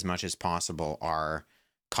use of as much as possible are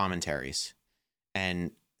commentaries.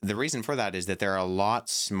 And the reason for that is that there are a lot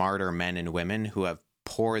smarter men and women who have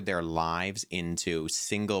poured their lives into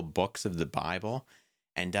single books of the Bible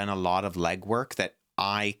and done a lot of legwork that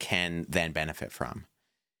I can then benefit from.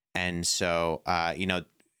 And so,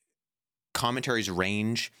 commentaries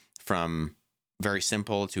range from very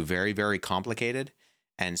simple to very, very complicated.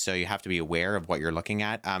 And so you have to be aware of what you're looking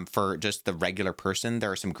at. For just the regular person,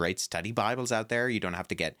 there are some great study Bibles out there. You don't have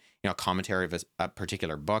to get, a commentary of a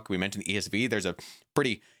particular book. We mentioned ESV. There's a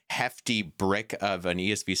pretty hefty brick of an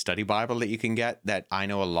ESV study Bible that you can get that I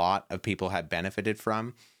know a lot of people have benefited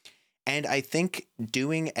from. And I think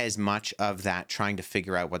doing as much of that, trying to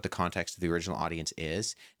figure out what the context of the original audience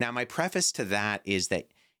is. Now, my preface to that is that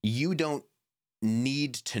you don't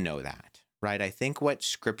need to know that, right? I think what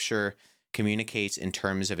Scripture communicates in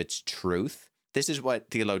terms of its truth, this is what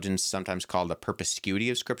theologians sometimes call the perspicuity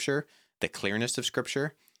of Scripture, the clearness of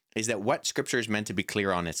Scripture, is that what Scripture is meant to be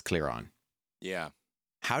clear on, it's clear on. Yeah.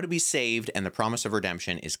 How to be saved and the promise of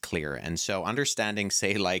redemption is clear. And so understanding,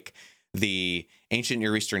 say, like the ancient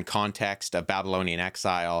Near Eastern context of Babylonian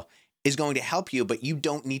exile is going to help you, but you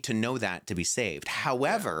don't need to know that to be saved.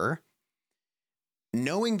 However,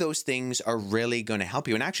 knowing those things are really going to help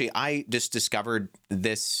you. And actually, I just discovered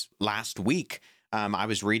this last week. I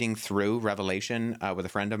was reading through Revelation with a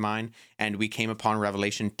friend of mine, and we came upon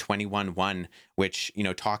Revelation 21:1, which,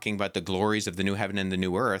 talking about the glories of the new heaven and the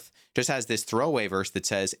new earth, just has this throwaway verse that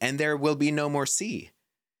says, "And there will be no more sea."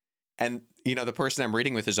 And, the person I'm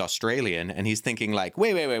reading with is Australian, and he's thinking like,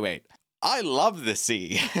 wait. I love the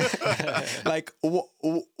sea. Like,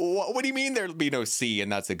 what do you mean there'll be no sea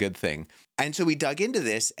and that's a good thing? And so we dug into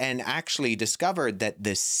this and actually discovered that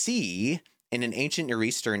the sea in an ancient Near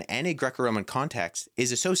Eastern and a Greco-Roman context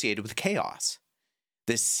is associated with chaos.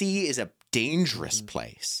 The sea is a dangerous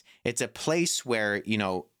place. It's a place where,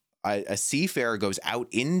 a seafarer goes out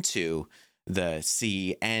into the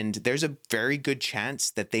sea, and there's a very good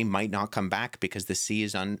chance that they might not come back because the sea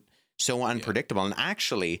is so unpredictable. And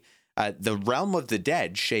actually, the realm of the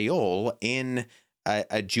dead, Sheol, in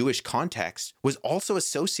a Jewish context, was also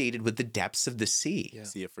associated with the depths of the sea.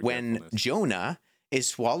 Sea of When forgetfulness. Jonah is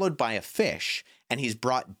swallowed by a fish and he's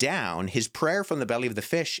brought down, his prayer from the belly of the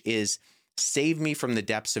fish is, "Save me from the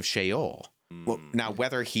depths of Sheol." Well, now,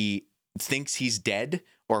 whether he thinks he's dead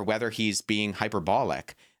or whether he's being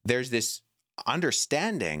hyperbolic, there's this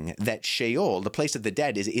understanding that Sheol, the place of the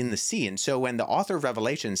dead, is in the sea. And so when the author of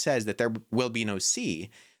Revelation says that there will be no sea,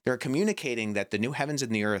 they're communicating that the new heavens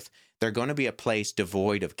and the earth, they're going to be a place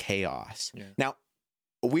devoid of chaos. Yeah. Now,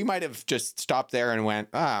 we might have just stopped there and went,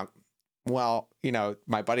 well,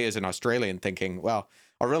 my buddy is an Australian thinking, well,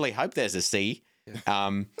 I really hope there's a sea.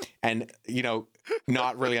 Yeah. And,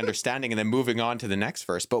 not really understanding and then moving on to the next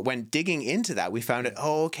verse. But when digging into that, we found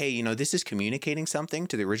this is communicating something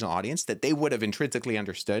to the original audience that they would have intrinsically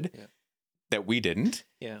understood that we didn't.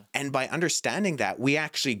 Yeah. And by understanding that, we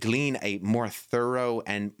actually glean a more thorough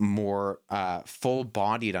and more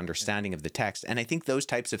full-bodied understanding of the text. And I think those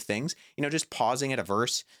types of things, just pausing at a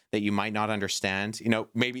verse that you might not understand,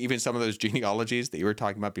 maybe even some of those genealogies that you were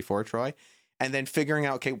talking about before, Troy, and then figuring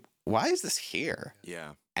out, okay, why is this here?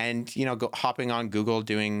 Yeah. And, hopping on Google,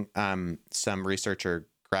 doing some research or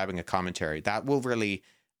grabbing a commentary, that will really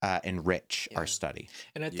enrich our study.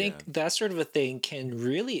 And I think that sort of a thing can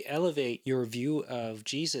really elevate your view of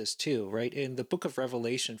Jesus too, right? In the book of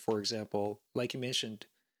Revelation, for example, like you mentioned,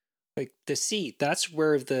 like the sea, that's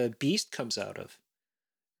where the beast comes out of,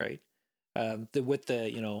 right? With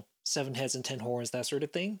the, 7 heads and 10 horns, that sort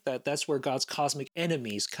of thing. That's where God's cosmic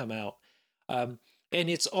enemies come out. And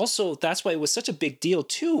it's also, that's why it was such a big deal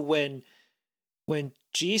too when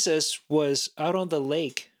Jesus was out on the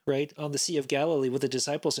lake, right, on the Sea of Galilee with the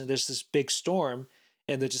disciples, and there's this big storm,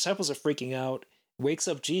 and the disciples are freaking out, wakes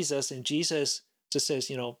up Jesus, and Jesus just says,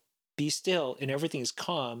 be still, and everything is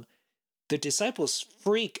calm. The disciples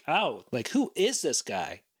freak out, like, who is this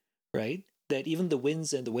guy, right? That even the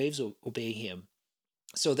winds and the waves obey him.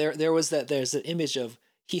 So there's an image of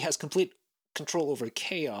he has complete control over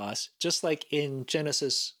chaos, just like in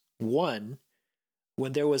Genesis 1,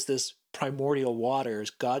 when there was this primordial waters,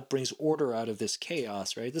 God brings order out of this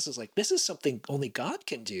chaos, right? This is something only God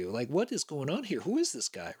can do. Like, what is going on here? Who is this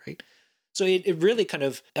guy, right? So it really kind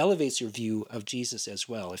of elevates your view of Jesus as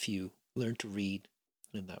well if you learn to read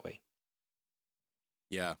in that way.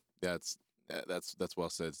 Yeah, that's well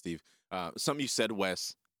said, Steve. Something you said,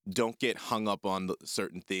 Wes. Don't get hung up on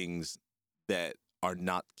certain things that are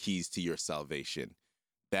not keys to your salvation.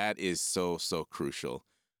 That is so crucial.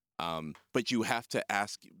 But you have to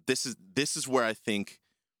ask. This is where I think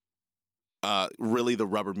really the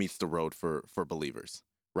rubber meets the road for believers.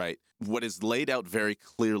 Right. What is laid out very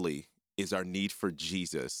clearly is our need for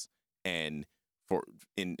Jesus and for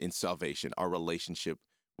in salvation, our relationship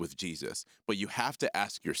with Jesus. But you have to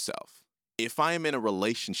ask yourself, if I am in a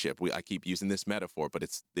relationship, I keep using this metaphor, but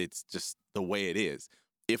it's just the way it is.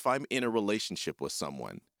 If I'm in a relationship with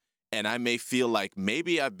someone and I may feel like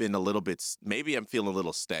maybe I'm feeling a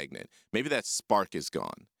little stagnant, maybe that spark is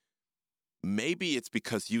gone. Maybe it's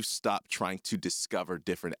because you stopped trying to discover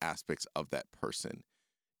different aspects of that person.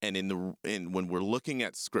 And when we're looking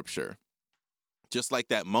at scripture, just like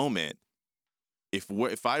that moment,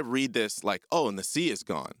 if I read this like, oh, and the sea is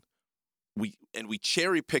gone, we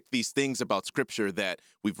cherry pick these things about scripture that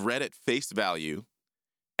we've read at face value,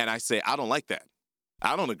 and I say, I don't like that.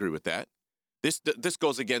 I don't agree with that. This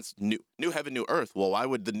goes against new heaven, new earth. Well, why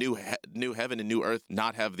would the new heaven and new earth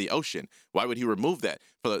not have the ocean? Why would he remove that?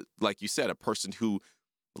 For, like you said, a person who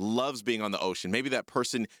loves being on the ocean. Maybe that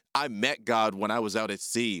person, I met God when I was out at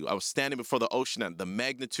sea. I was standing before the ocean, and the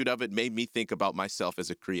magnitude of it made me think about myself as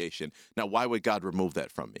a creation. Now, why would God remove that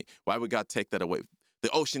from me? Why would God take that away?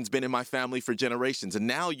 The ocean's been in my family for generations, and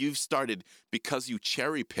now you've started, because you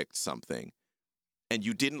cherry-picked something and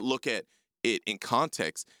you didn't look at it in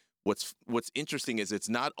context. What's interesting is it's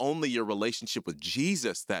not only your relationship with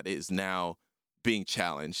Jesus that is now being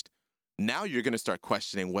challenged. Now you're going to start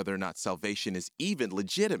questioning whether or not salvation is even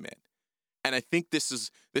legitimate. And I think this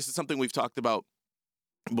is something we've talked about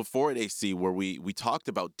before at AC, where we talked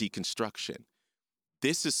about deconstruction.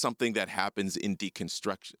 This is something that happens in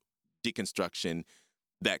deconstruction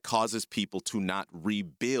that causes people to not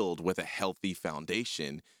rebuild with a healthy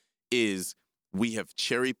foundation. Is we have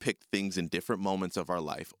cherry-picked things in different moments of our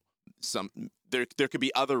life. There could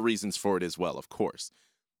be other reasons for it as well, of course.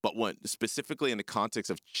 But specifically in the context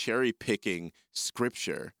of cherry picking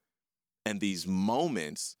scripture and these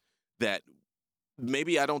moments that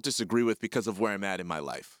maybe I don't disagree with because of where I'm at in my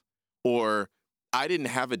life, or I didn't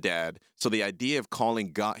have a dad, so the idea of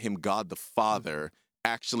calling him God the Father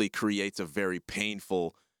actually creates a very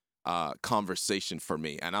painful conversation for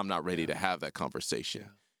me, and I'm not ready to have that conversation. Yeah.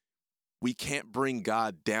 We can't bring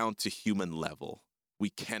God down to human level. We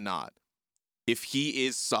cannot. If he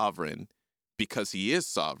is sovereign, because he is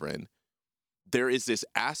sovereign, there is this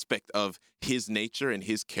aspect of his nature and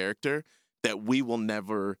his character that we will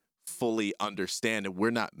never fully understand, and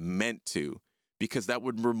we're not meant to, because that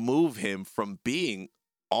would remove him from being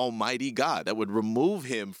Almighty God. That would remove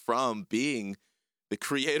him from being the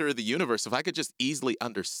creator of the universe. If I could just easily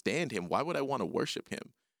understand him, why would I want to worship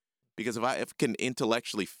him? Because if I can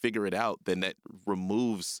intellectually figure it out, then that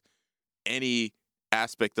removes any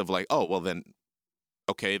aspect of like, oh, well then,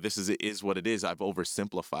 okay, this is what it is. I've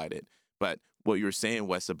oversimplified it. But what you were saying,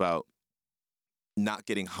 Wes, about not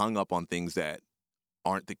getting hung up on things that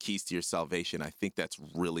aren't the keys to your salvation, I think that's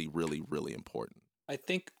really, really, really important. I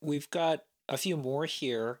think we've got a few more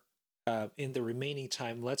here in the remaining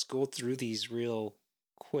time. Let's go through these real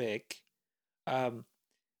quick.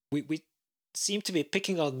 We seem to be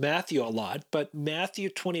picking on Matthew a lot, but Matthew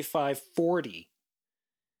 25:40.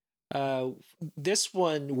 This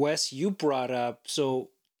one, Wes, you brought up. So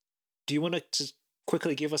do you want to just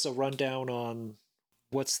quickly give us a rundown on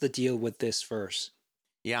what's the deal with this verse?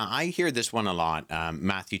 Yeah, I hear this one a lot.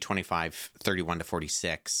 Matthew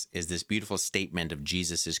 25:31-46 is this beautiful statement of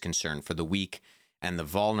Jesus' concern for the weak and the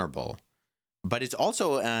vulnerable. But it's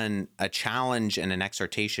also a challenge and an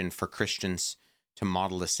exhortation for Christians to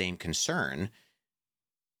model the same concern.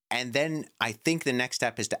 And then I think the next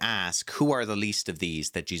step is to ask, who are the least of these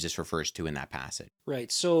that Jesus refers to in that passage?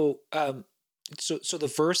 Right. So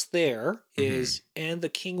the verse there is, and the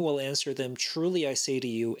king will answer them, truly I say to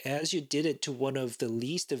you, as you did it to one of the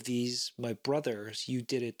least of these, my brothers, you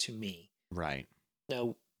did it to me. Right.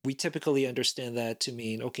 Now, we typically understand that to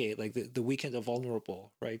mean, okay, like the weak and the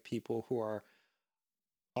vulnerable, right? People who are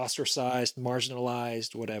ostracized,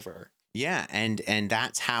 marginalized, whatever. Yeah, and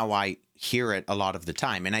that's how I hear it a lot of the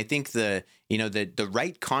time. And I think the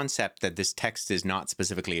right concept that this text is not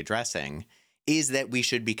specifically addressing is that we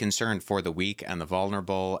should be concerned for the weak and the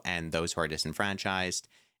vulnerable and those who are disenfranchised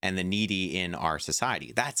and the needy in our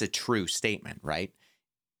society. That's a true statement, right?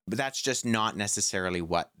 But that's just not necessarily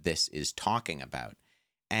what this is talking about.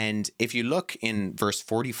 And if you look in verse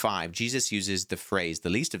 45, Jesus uses the phrase, the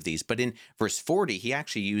least of these. But in verse 40, he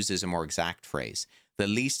actually uses a more exact phrase, the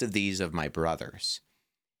least of these of my brothers.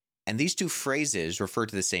 And these two phrases refer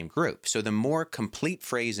to the same group. So the more complete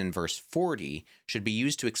phrase in verse 40 should be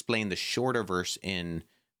used to explain the shorter verse in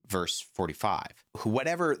verse 45.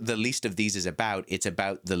 Whatever the least of these is about, it's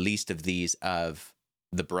about the least of these of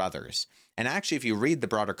the brothers. And actually, if you read the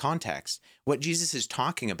broader context, what Jesus is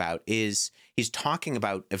talking about is he's talking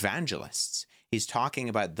about evangelists. He's talking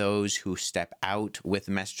about those who step out with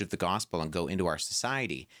the message of the gospel and go into our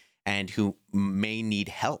society and who may need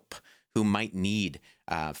help, who might need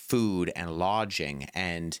food and lodging.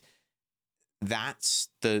 And that's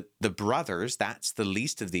the brothers, that's the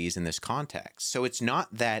least of these in this context. So it's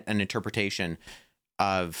not that an interpretation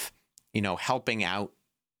of, helping out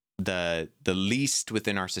the least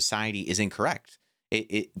within our society is incorrect.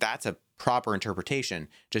 That's a proper interpretation,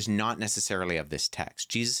 just not necessarily of this text.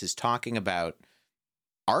 Jesus is talking about,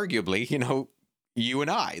 arguably, you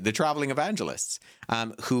and I, the traveling evangelists,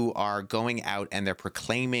 who are going out and they're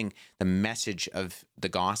proclaiming the message of the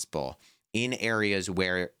gospel in areas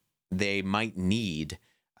where they might need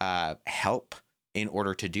help in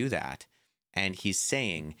order to do that. And he's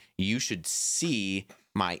saying, you should see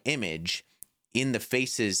my image in the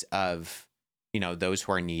faces of, those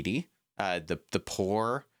who are needy, the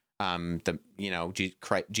poor,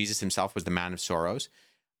 Jesus himself was the man of sorrows.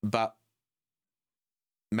 But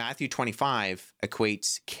Matthew 25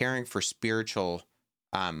 equates caring for the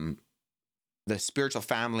spiritual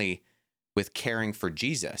family with caring for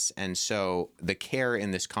Jesus. And so the care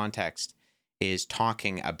in this context is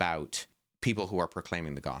talking about people who are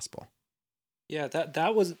proclaiming the gospel. Yeah,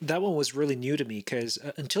 that one was really new to me because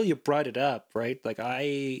until you brought it up, right? Like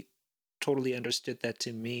I totally understood that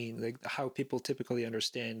to mean like how people typically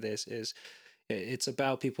understand this is it's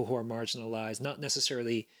about people who are marginalized, not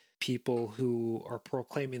necessarily people who are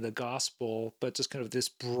proclaiming the gospel, but just kind of this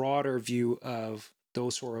broader view of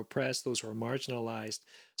those who are oppressed, those who are marginalized.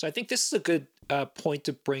 So I think this is a good point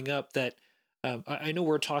to bring up that I know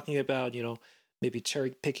we're talking about, maybe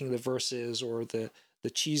cherry picking the verses or the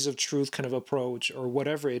cheese of truth kind of approach or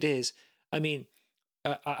whatever it is. I mean,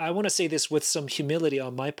 I want to say this with some humility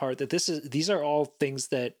on my part that these are all things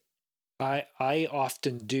that I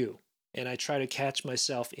often do, and I try to catch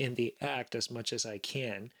myself in the act as much as I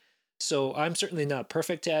can. So I'm certainly not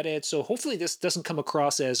perfect at it. So hopefully this doesn't come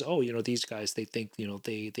across as, these guys, they think,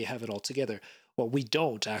 they have it all together. Well, we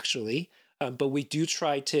don't actually, but we do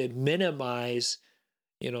try to minimize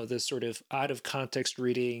this sort of out of context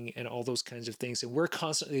reading and all those kinds of things. And we're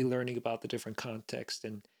constantly learning about the different context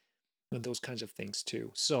and those kinds of things too.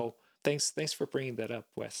 So thanks for bringing that up,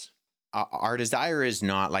 Wes. Our desire is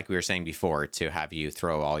not, like we were saying before, to have you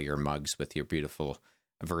throw all your mugs with your beautiful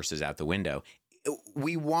verses out the window.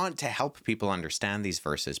 We want to help people understand these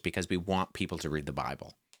verses because we want people to read the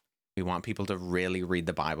Bible. We want people to really read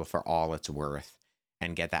the Bible for all it's worth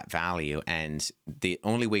and get that value. And the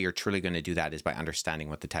only way you're truly going to do that is by understanding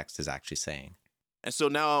what the text is actually saying. And so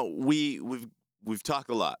now we've talked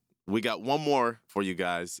a lot. We got one more for you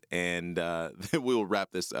guys, and then we will wrap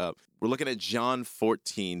this up. We're looking at John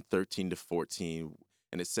 14:13-14,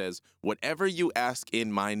 and it says, "Whatever you ask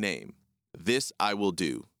in my name, this I will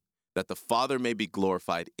do, that the Father may be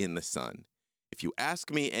glorified in the Son. If you ask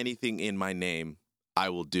me anything in my name, I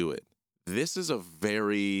will do it." This is a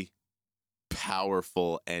very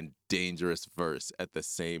powerful and dangerous verse at the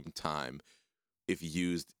same time if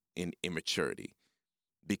used in immaturity,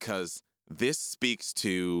 because this speaks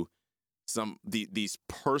to these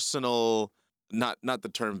personal, not the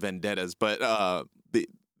term vendettas, but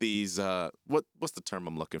what's the term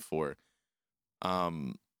I'm looking for?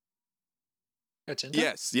 Agenda?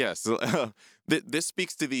 Yes. This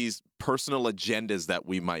speaks to these personal agendas that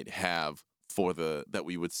we might have that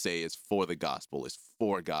we would say is for the gospel, is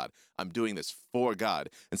for God. I'm doing this for God.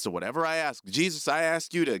 And so whatever I ask, Jesus, I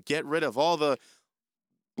ask you to get rid of all the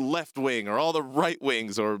left wing or all the right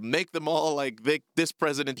wings, or make them all like this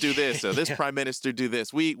president do this or this prime minister do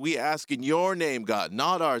this. We ask in your name, God,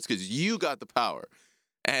 not ours, because you got the power.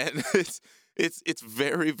 And it's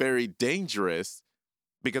very, very dangerous,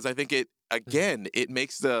 because I think it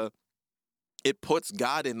puts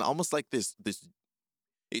God in almost like this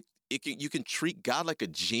you can treat God like a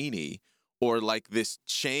genie, or like this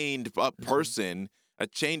chained up person, a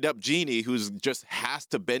chained up genie who's just has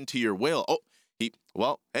to bend to your will.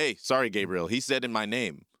 Hey, sorry, Gabriel. He said in my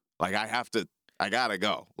name, like I gotta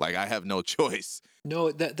go. Like I have no choice. No,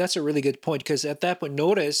 that's a really good point, because at that point,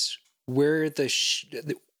 notice where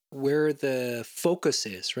where the focus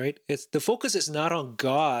is, right? The focus is not on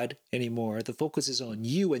God anymore. The focus is on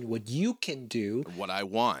you and what you can do. What I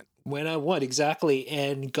want. When I want, exactly.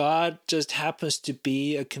 And God just happens to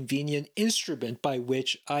be a convenient instrument by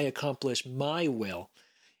which I accomplish my will.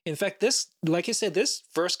 In fact, this, like I said, this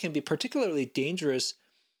verse can be particularly dangerous.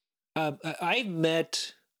 I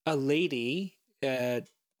met a lady at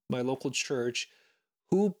my local church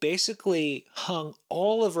who basically hung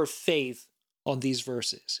all of her faith on these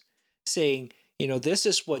verses, saying, this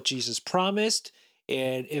is what Jesus promised,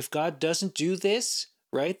 and if God doesn't do this,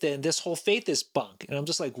 right, then this whole faith is bunk. And I'm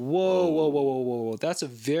just like, whoa. That's a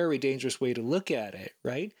very dangerous way to look at it,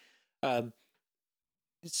 right?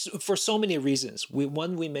 It's for so many reasons. We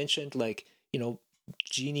mentioned, like,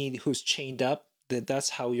 Jeannie who's chained up, that's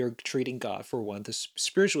how you're treating God, for one. This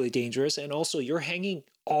spiritually dangerous. And also you're hanging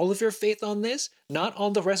all of your faith on this, not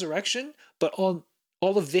on the resurrection, but on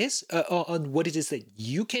all of this, on what it is that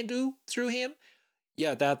you can do through him.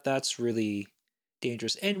 Yeah, that's really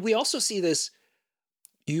dangerous. And we also see this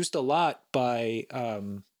used a lot by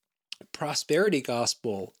prosperity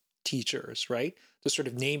gospel teachers, right? To sort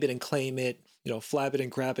of name it and claim it, flab it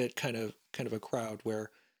and grab it kind of a crowd where,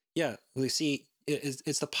 yeah, we see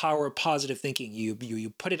it's the power of positive thinking. You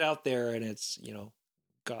put it out there and it's,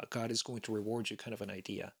 God is going to reward you, kind of an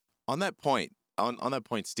idea. On that point,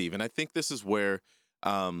 Steve, and I think this is where,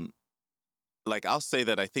 I'll say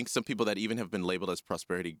that I think some people that even have been labeled as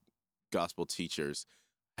prosperity gospel teachers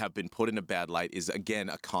have been put in a bad light is, again,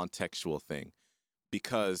 a contextual thing.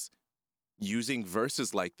 Because using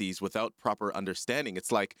verses like these without proper understanding,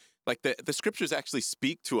 it's like the scriptures actually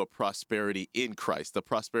speak to a prosperity in Christ, the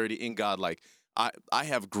prosperity in God. Like, I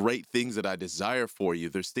have great things that I desire for you.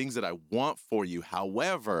 There's things that I want for you.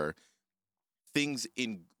 However, things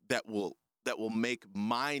that will make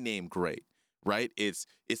my name great, right? It's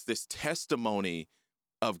this testimony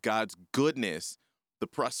of God's goodness, the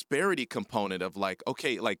prosperity component of, like,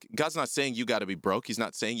 okay, like, God's not saying you got to be broke. He's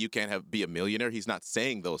not saying you can't be a millionaire. He's not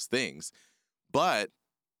saying those things. But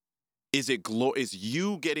is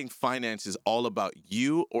you getting finances all about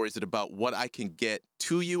you, or is it about what I can get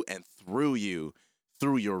to you and through you,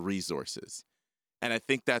 through your resources? And I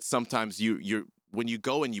think that sometimes you're when you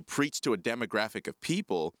go and you preach to a demographic of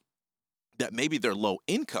people that maybe they're low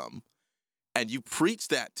income, and you preach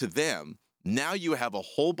that to them, now you have a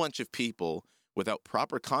whole bunch of people without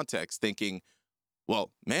proper context thinking,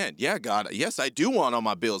 well, man, yeah, God, yes, I do want all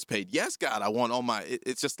my bills paid. Yes, God, I want all my,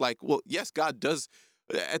 it's just like, well, yes, God does.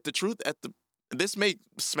 This may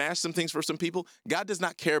smash some things for some people. God does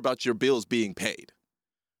not care about your bills being paid.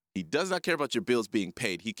 He does not care about your bills being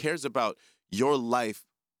paid. He cares about your life,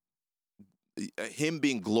 him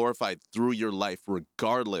being glorified through your life,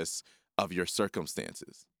 regardless of your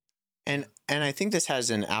circumstances. And I think this has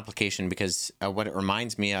an application because what it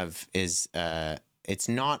reminds me of is it's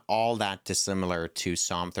not all that dissimilar to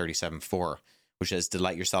Psalm 37:4, which says,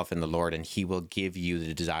 "Delight yourself in the Lord, and He will give you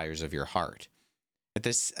the desires of your heart." But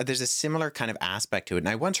there's a similar kind of aspect to it. And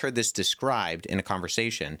I once heard this described in a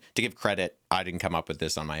conversation. To give credit, I didn't come up with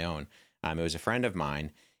this on my own. It was a friend of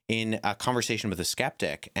mine in a conversation with a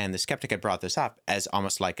skeptic, and the skeptic had brought this up as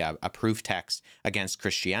almost like a proof text against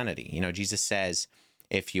Christianity. Jesus says,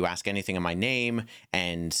 if you ask anything in my name,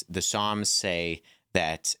 and the Psalms say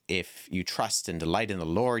that if you trust and delight in the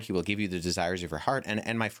Lord, He will give you the desires of your heart.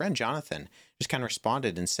 And my friend Jonathan just kind of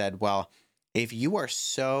responded and said, well, if you are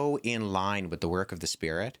so in line with the work of the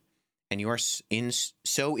Spirit and you are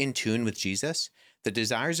so in tune with Jesus, the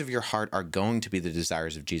desires of your heart are going to be the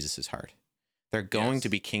desires of Jesus's heart. They're going to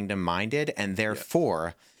be kingdom-minded, and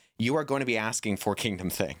therefore you are going to be asking for kingdom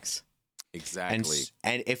things. Exactly.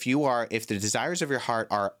 And if the desires of your heart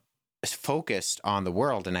are focused on the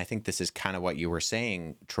world, and I think this is kind of what you were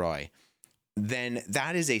saying, Troy, then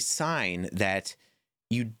that is a sign that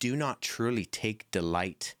you do not truly take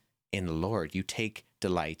delight in the Lord. You take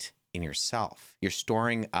delight in yourself. You're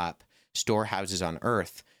storing up storehouses on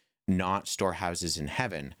earth, not storehouses in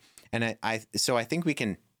heaven. And so I think we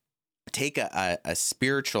can take a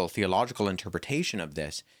spiritual, theological interpretation of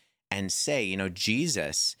this and say,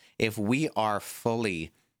 Jesus, if we are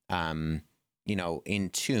fully, in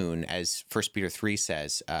tune, as 1 Peter 3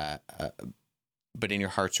 says, but in your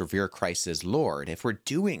hearts revere Christ as Lord. If we're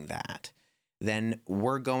doing that, then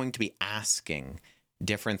we're going to be asking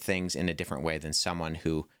different things in a different way than someone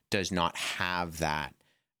who does not have that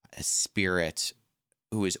spirit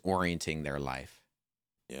who is orienting their life.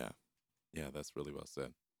 Yeah, that's really well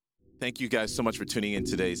said. Thank you guys so much for tuning in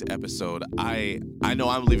today's episode. I know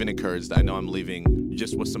I'm leaving encouraged. I know I'm leaving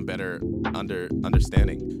just with some better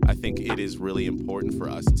understanding. I think it is really important for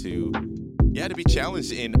us to Yeah, to be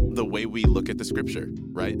challenged in the way we look at the scripture,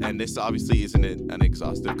 right? And this obviously isn't an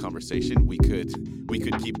exhaustive conversation. We could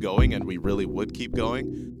keep going, and we really would keep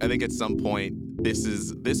going. I think at some point,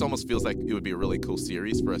 this almost feels like it would be a really cool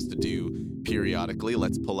series for us to do periodically.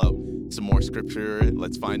 Let's pull out some more scripture.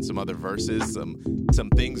 Let's find some other verses, some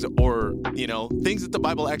things, or things that the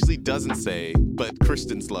Bible actually doesn't say, but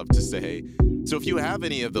Christians love to say. So if you have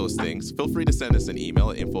any of those things, feel free to send us an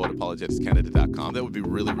email at info@apologeticscanada.com. That would be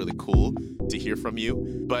really, really cool to hear from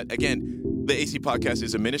you. But again, the AC Podcast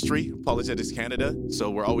is a ministry, Apologetics Canada.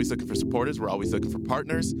 So we're always looking for supporters. We're always looking for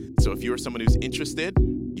partners. So if you are someone who's interested,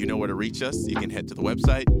 you know where to reach us. You can head to the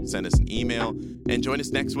website, send us an email, and join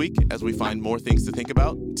us next week as we find more things to think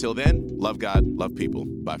about. Until then, love God, love people.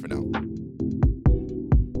 Bye for now.